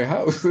work from my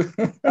house.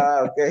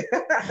 Okay.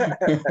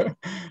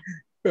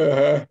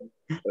 Okay.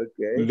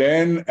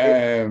 Then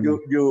then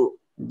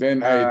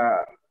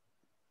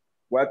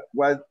what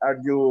are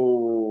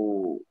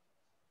you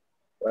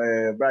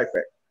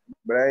breakfast?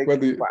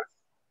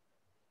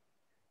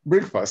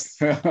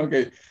 Breakfast.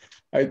 Okay.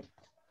 I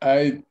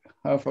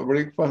have a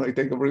breakfast. I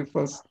take a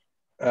breakfast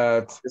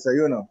at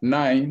Desayuno.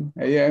 9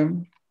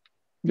 a.m.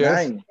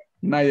 Yes.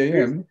 9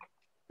 a.m.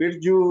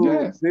 First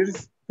you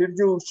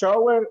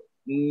shower,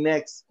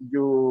 next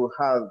you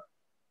have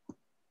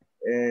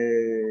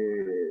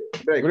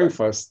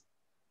breakfast.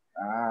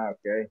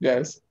 Okay.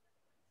 Yes.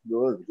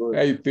 Good.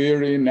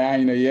 8:30,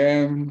 9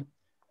 a.m.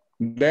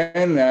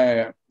 Then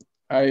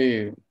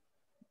I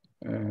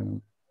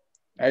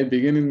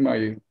begin in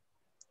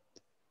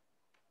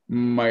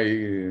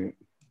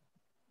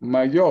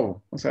my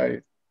job.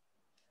 Okay.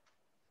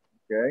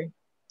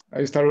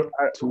 I start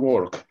to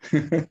work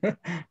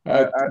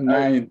at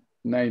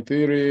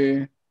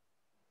 9:30.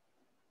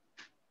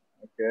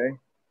 Okay.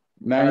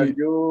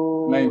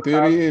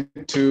 9:30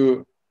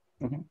 to.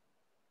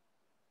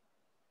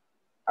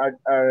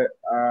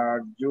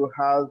 You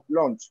have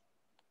lunch?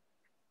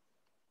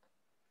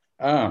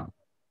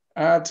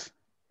 At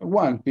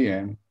 1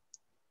 p.m.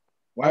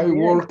 1 I p.m.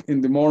 work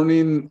in the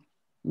morning.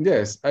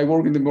 Yes, I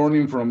work in the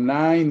morning from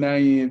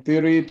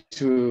 9:30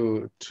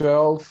 to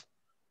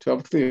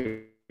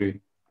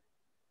 12:30.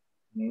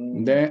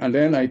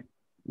 Then I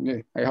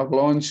have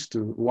lunch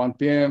to 1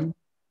 p.m.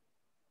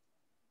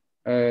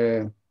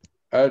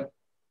 At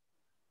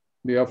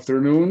the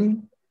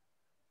afternoon,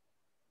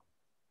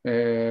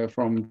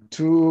 from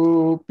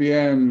 2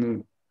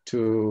 p.m.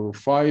 to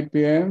 5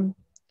 p.m.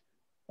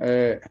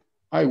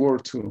 I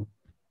work too.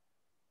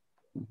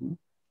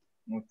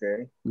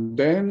 Okay.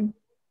 Then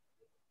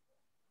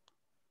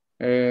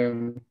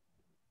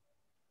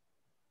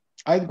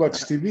I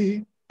watch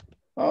TV.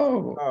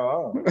 Oh.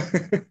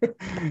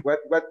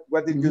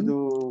 What did you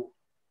do?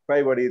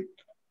 Favorite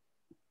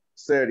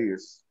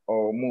series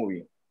or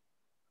movie?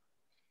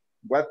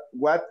 What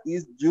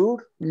is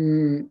your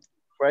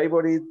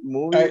favorite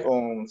movie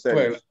on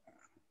series? Well,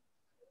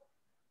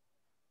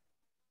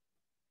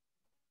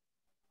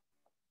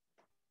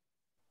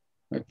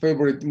 my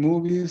favorite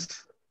movies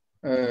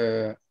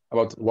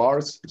about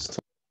wars.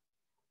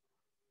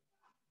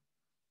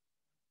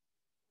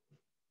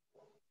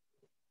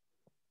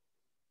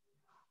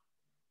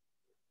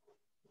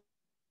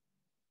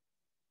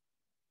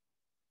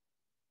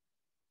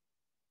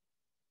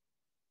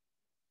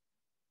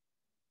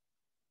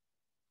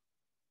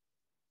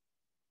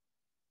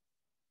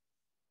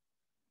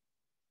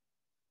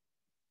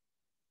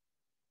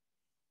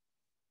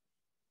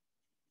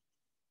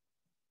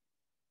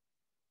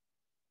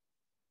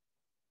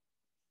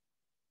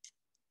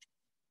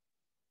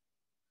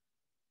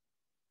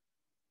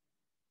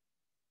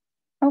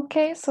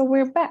 Okay, so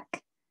we're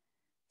back.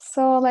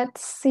 So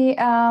let's see,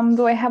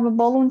 do I have a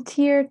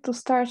volunteer to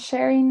start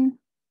sharing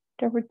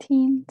the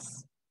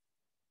routines?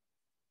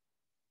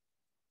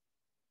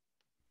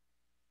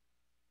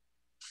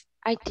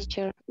 I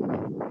teacher.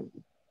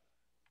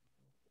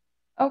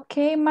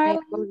 Okay,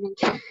 Marlon.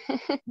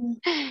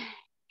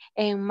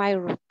 And my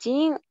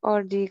routine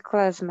or the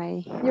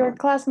classmate? Your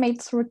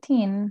classmate's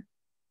routine.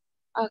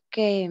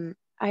 Okay,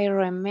 I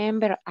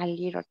remember a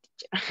little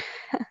teacher.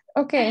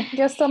 Okay,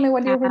 just tell me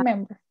what you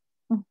remember.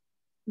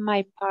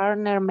 My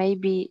partner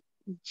maybe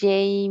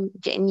Jenny.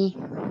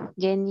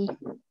 Jamie?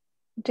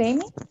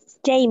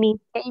 Jamie.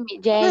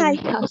 Hi.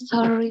 Oh,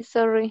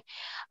 sorry.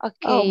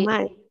 Oh Okay.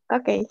 my.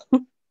 Okay.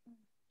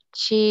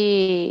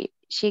 She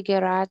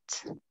get at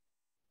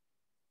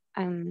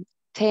 10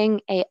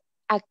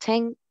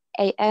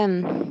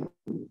 a.m.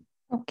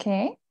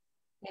 Okay.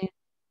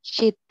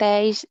 She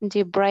takes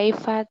the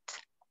breakfast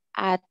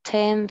at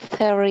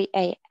 10:30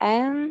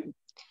 a.m.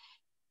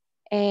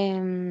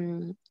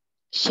 and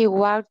she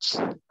watches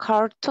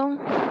cartoon.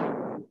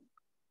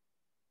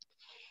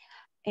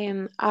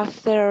 And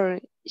after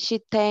she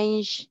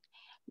takes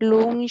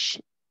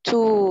lunch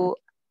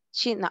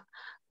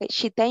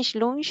She takes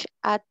lunch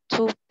at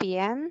 2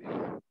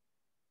 p.m.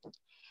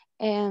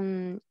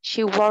 And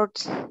she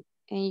works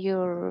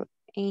in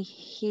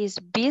his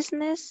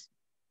business.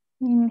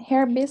 In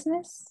her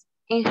business?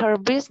 In her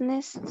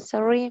business,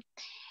 sorry.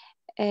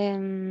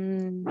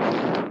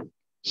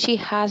 She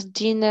has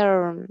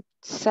dinner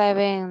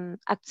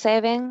at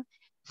 7:30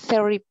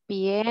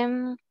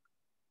 p.m.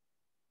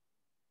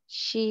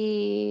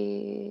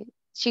 She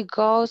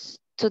goes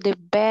to the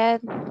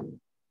bed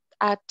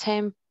at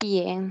 10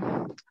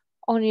 p.m.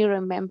 Only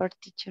remember,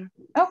 teacher.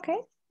 Okay,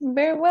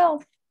 very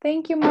well.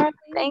 Thank you,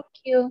 Marlene. Thank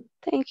you.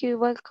 Thank you.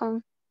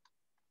 Welcome.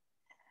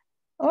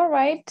 All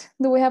right.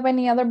 Do we have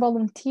any other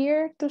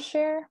volunteer to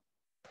share?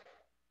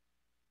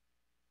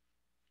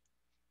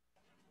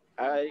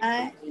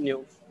 I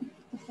continue.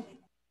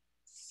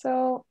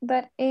 So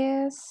that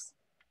is,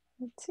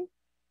 let's see.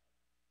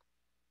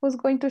 Who's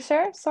going to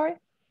share?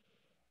 Sorry.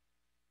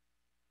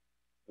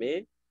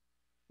 Me?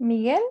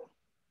 Miguel?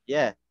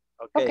 Yeah.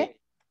 Okay. Okay.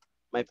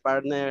 My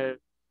partner,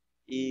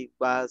 it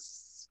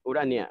was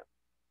Urania.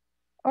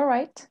 All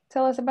right.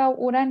 Tell us about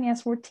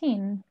Urania's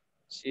routine.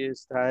 She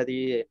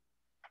studied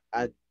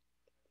at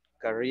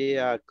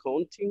career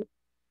accounting.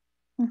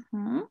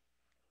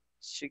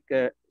 She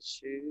get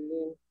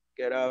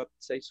up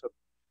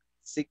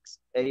 6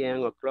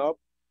 a.m. o'clock.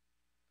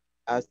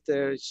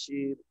 After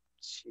she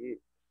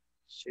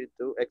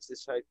do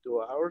exercise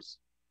 2 hours.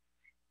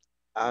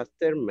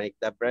 After make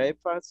the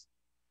breakfast.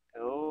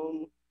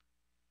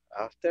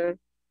 After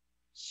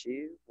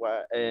she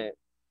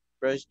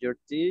brush your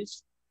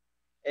teeth,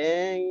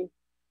 and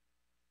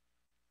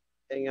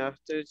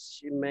after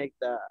she make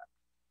the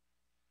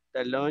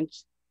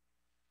lunch.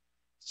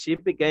 She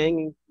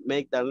began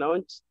make the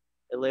lunch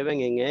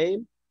 11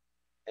 a.m.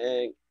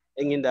 and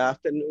in the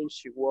afternoon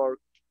she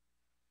worked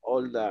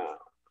all the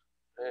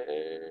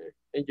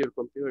in your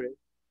computer.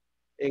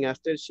 And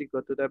after she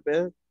go to the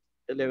bed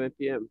 11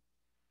 p.m.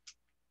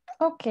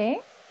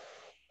 Okay.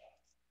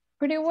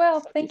 Pretty well.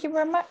 Thank you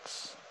very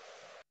much.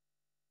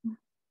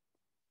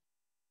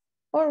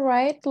 All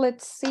right,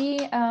 let's see.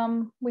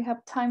 We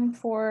have time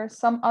for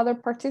some other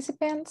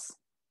participants.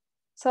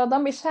 So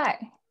don't be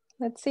shy.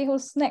 Let's see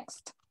who's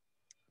next.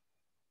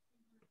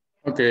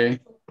 Okay.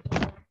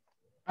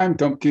 I'm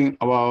talking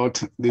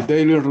about the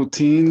daily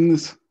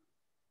routines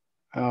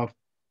of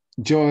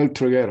Joel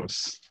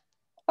Trigueros.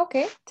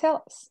 Okay,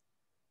 tell us.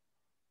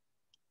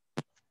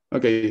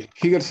 Okay,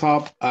 he gets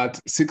up at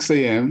 6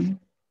 a.m.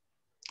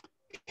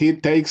 He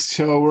takes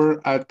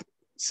shower at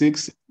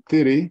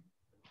 6:30.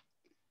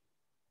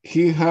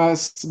 He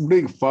has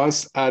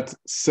breakfast at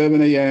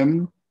 7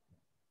 a.m.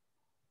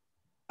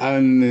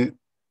 and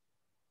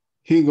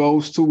he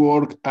goes to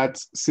work at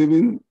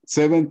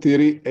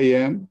 7:30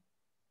 a.m.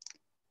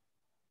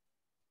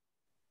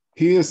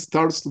 He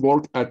starts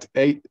work at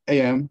 8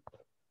 a.m.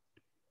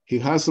 He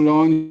has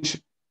lunch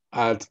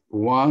at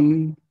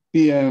 1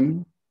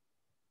 p.m.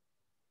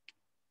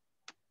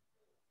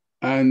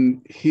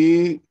 and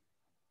he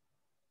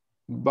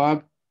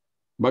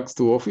backs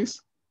to office,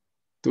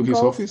 to his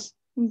office.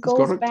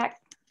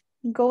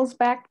 Goes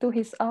back to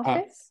his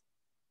office.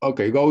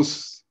 Okay,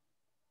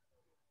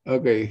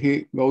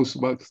 he goes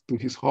back to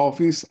his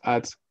office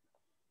at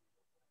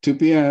 2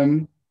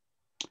 p.m.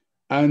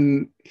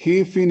 and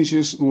he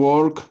finishes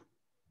work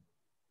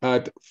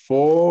at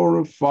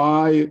 4,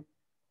 5,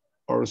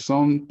 or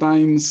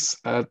sometimes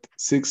at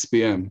 6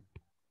 p.m.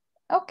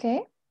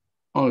 Okay.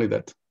 Only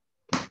that.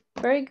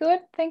 Very good.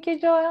 Thank you,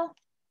 Joel.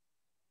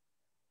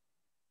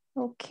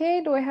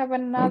 Okay, do I have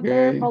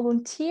another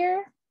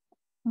volunteer?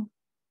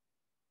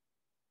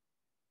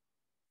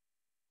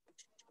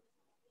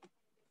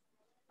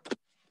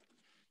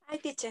 Hi,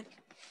 teacher.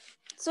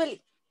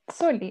 Sully.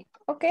 Sully.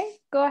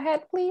 Okay, go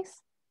ahead,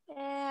 please.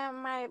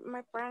 My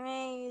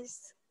partner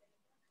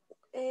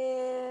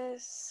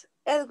is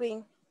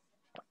Edwin.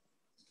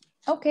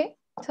 Okay,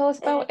 tell us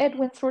about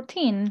Edwin's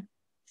routine.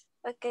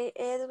 Okay,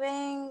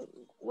 Edwin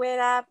wake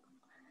up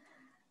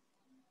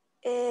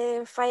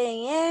 5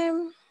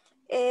 a.m.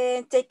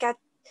 and take a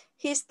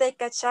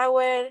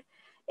shower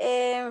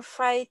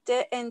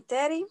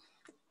 5:30.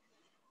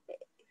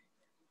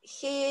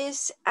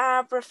 His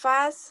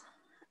breakfast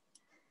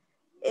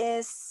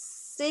is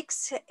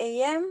 6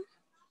 a.m.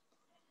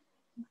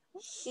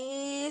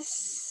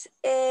 He's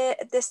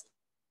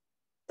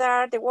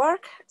start the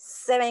work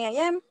 7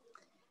 a.m.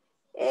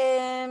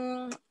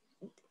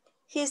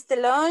 He's the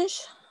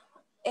lunch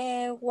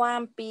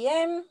 1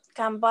 p.m.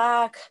 Come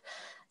back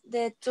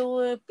the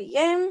 2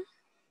 p.m.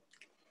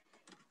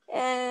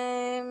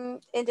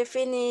 And they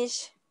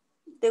finish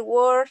the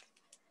work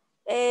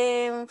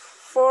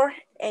 4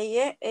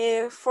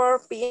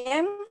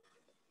 p.m.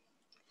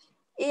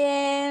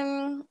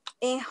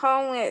 In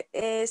home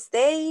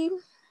stay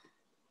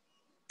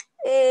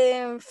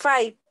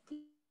 5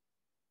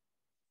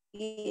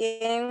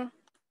 p.m.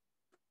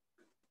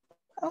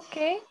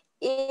 Okay.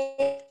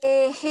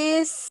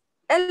 He's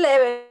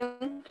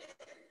 11.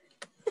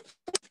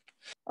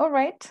 All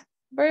right,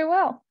 very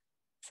well.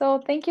 So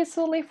thank you,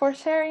 Sully, for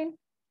sharing.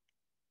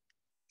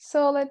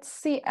 So let's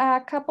see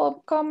a couple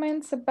of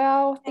comments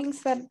about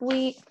things that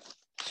we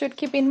should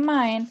keep in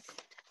mind.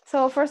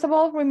 So first of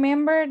all,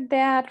 remember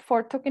that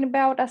for talking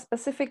about a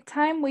specific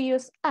time, we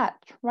use at,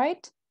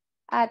 right?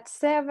 At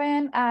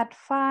 7, at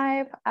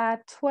 5,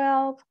 at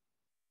 12,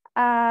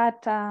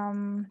 at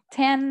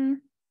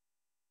 10.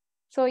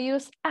 So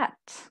use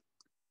at.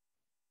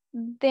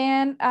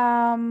 Then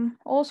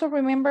also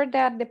remember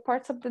that the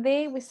parts of the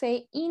day we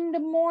say in the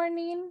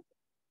morning,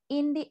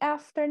 in the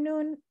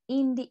afternoon,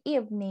 in the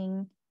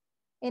evening.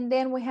 And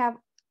then we have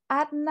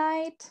at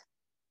night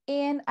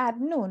and at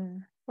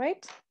noon,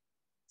 right?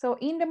 So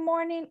in the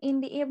morning,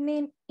 in the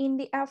evening, in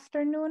the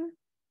afternoon,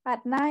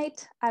 at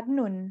night, at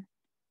noon.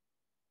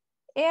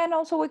 And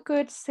also we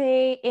could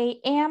say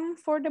AM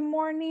for the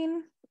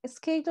morning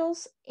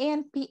schedules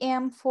and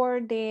PM for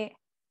the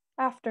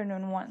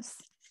afternoon ones.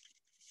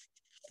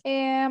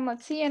 And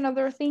let's see,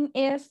 another thing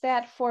is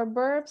that for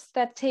verbs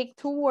that take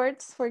two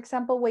words, for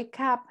example, wake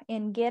up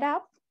and get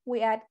up, we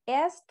add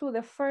S to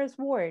the first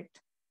word.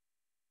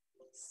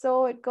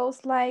 So it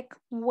goes like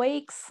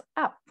wakes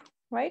up,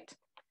 right?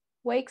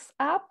 Wakes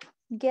up,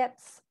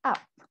 gets up.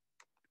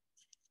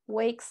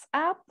 Wakes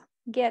up,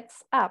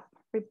 gets up.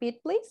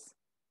 Repeat, please.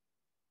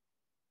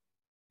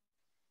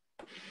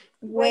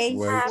 Wakes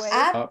Wakes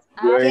up, up,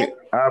 Wake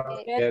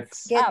up,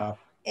 gets get up.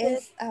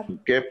 is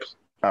up, gets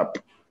up.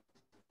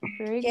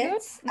 Very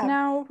gets good. up.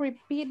 Now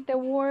repeat the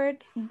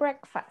word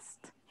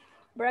breakfast.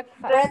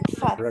 Breakfast,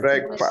 Breakfast.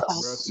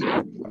 Breakfast.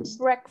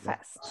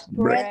 Breakfast.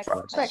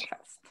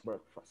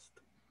 Breakfast.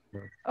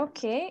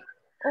 Okay.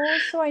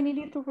 Also, I need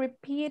you to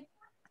repeat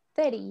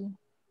 30.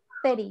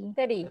 30.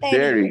 30.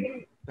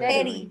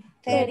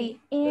 30.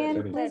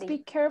 And please be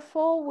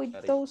careful with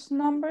those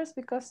numbers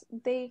because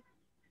they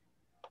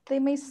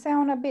may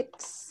sound a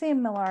bit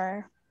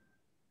similar.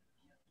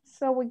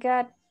 So we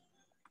got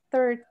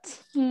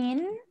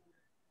 13,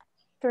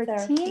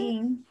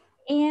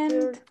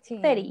 and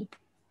 30.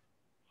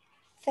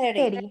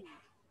 30.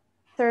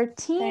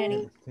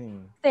 13,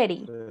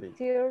 30.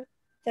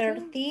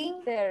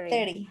 13,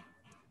 30.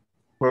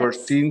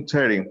 14,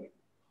 30.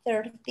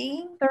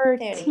 13,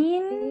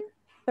 13,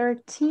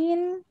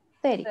 13,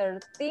 30.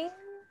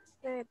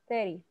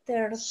 13,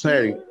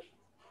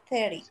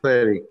 30.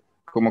 30.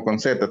 Como con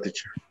Z,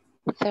 teacher.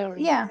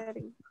 Yeah.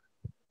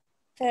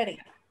 30.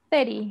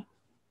 30.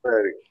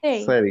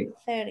 30.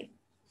 30.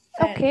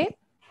 Okay.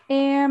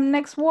 And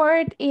next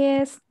word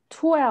is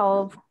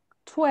 12.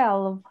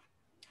 12.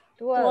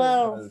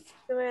 12.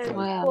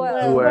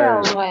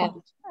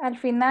 12. Al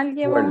final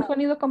lleva un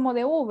sonido como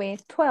de V.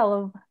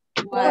 12.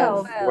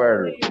 12.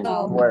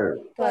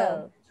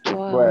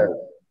 12.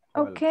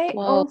 Okay.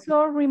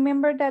 Also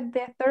remember that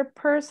the third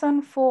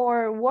person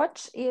for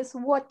watch is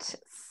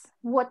watches.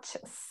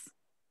 Watches.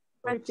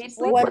 Repeat,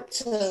 please.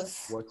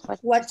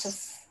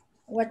 Watches.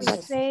 We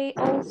say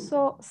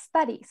also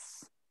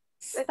studies.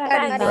 Studies.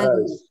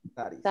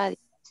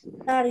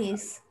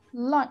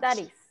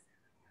 Lunch.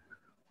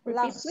 Repeat,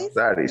 please.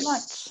 Studies.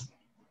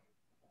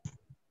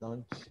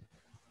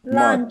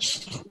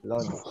 Lunch.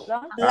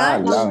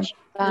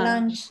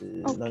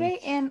 Okay,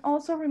 and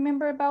also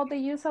remember about the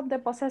use of the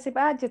possessive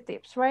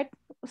adjectives, right?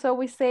 So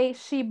we say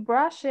she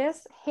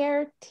brushes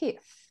her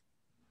teeth.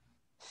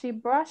 She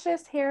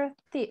brushes her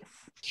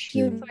teeth.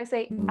 So I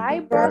say I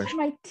brush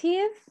my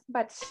teeth,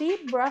 but she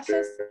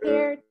brushes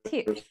her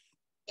teeth.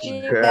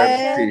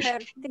 Okay,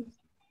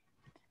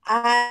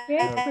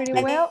 pretty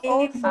well.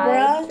 Also,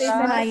 brush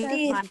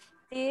say my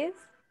teeth.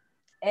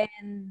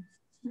 And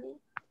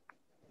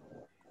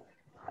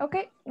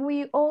okay,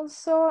 we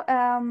also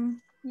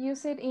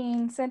use it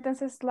in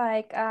sentences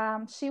like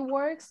she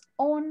works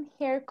on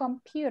her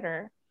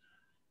computer.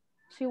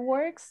 She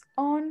works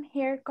on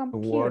her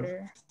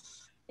computer.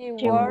 She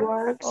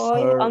works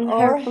on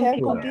her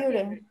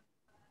computer.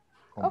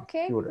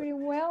 Okay, pretty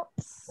well.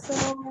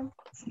 So,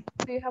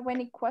 do you have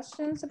any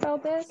questions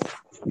about this?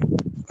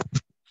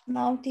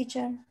 No,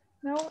 teacher.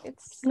 No,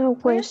 it's no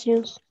clear?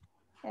 questions.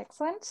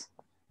 Excellent.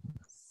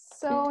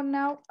 So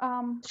now,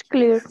 It's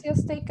clear. let's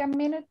just take a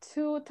minute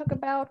to talk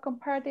about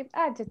comparative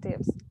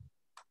adjectives.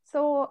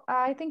 So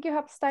I think you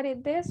have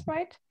studied this,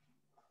 right?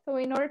 So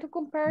in order to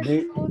compare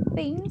two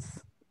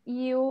things,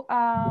 you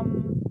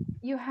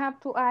have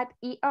to add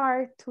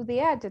er to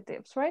the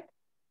adjectives, right?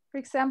 For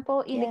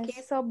example, in the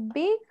case of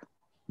big,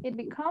 it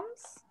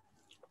becomes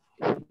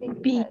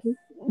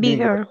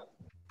Bigger.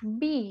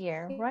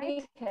 Bigger,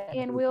 right?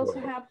 And we also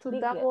have to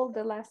double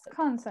the last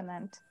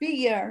consonant.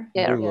 Bigger.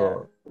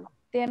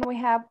 Then we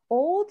have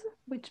old,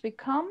 which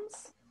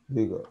becomes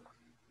bigger.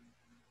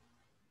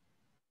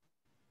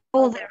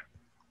 Older.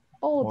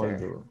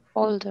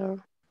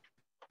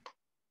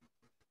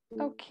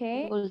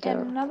 Okay. Older.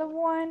 And another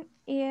one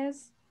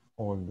is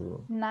Older.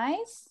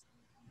 nice.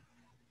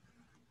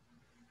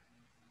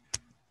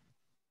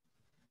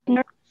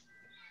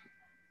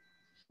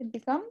 It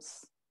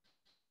becomes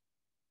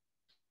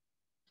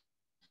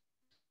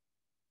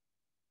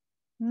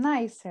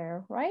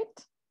nicer,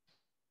 right?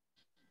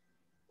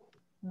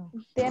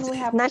 Then we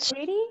have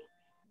pretty.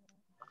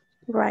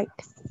 Right.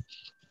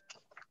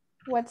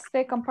 What's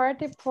the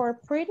comparative for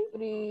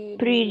pretty?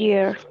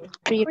 Prettier.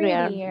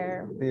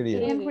 Prettier.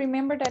 And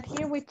remember that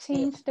here we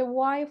changed the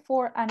Y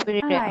for an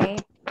I.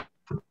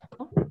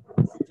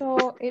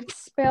 So it's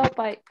spelled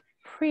like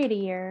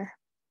prettier.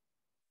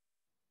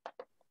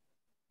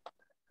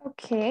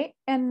 Okay,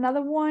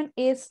 another one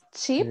is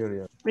cheap.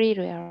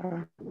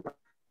 Prettier.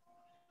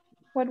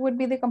 What would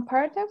be the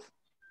comparative?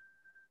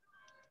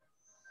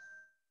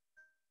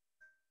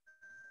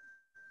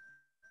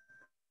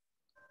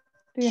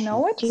 Do you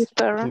know it?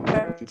 Cheaper.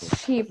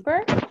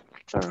 Cheaper.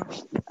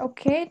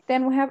 Okay,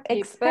 then we have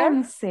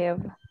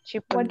expensive.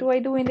 Cheaper. What do I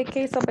do in the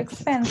case of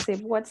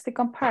expensive? What's the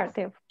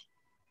comparative?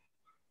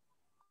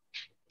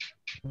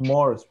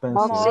 More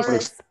expensive. More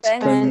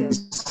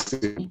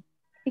expensive.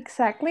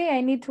 Exactly,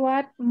 I need to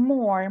add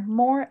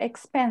more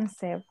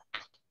expensive.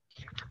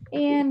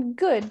 And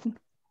good,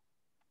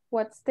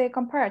 what's the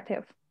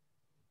comparative?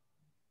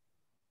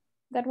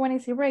 That one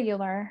is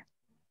irregular.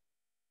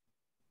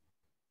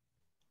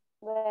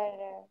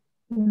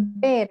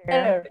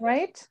 Better,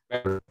 right?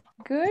 Better.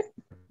 Good,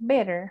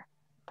 better.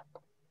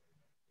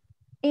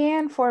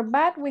 And for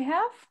bad we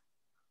have?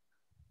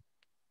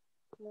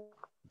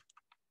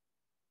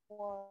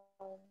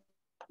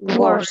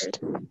 Worst.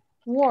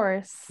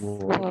 Worse.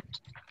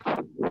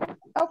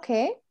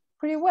 Okay,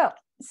 pretty well.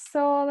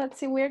 So let's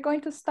see, we're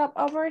going to stop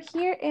over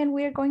here and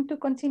we're going to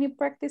continue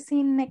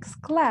practicing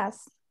next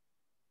class.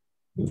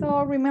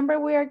 So remember,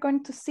 we are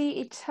going to see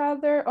each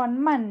other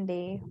on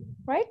Monday,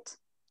 right?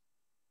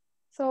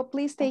 So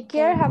please take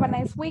care, have a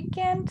nice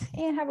weekend,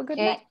 and have a good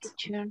night.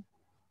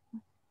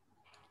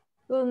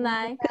 Good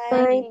night.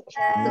 Good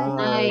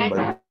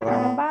night.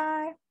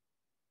 Bye.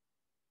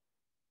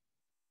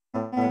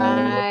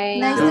 Bye.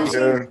 Nice Take to see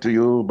care to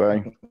you.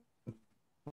 Bye.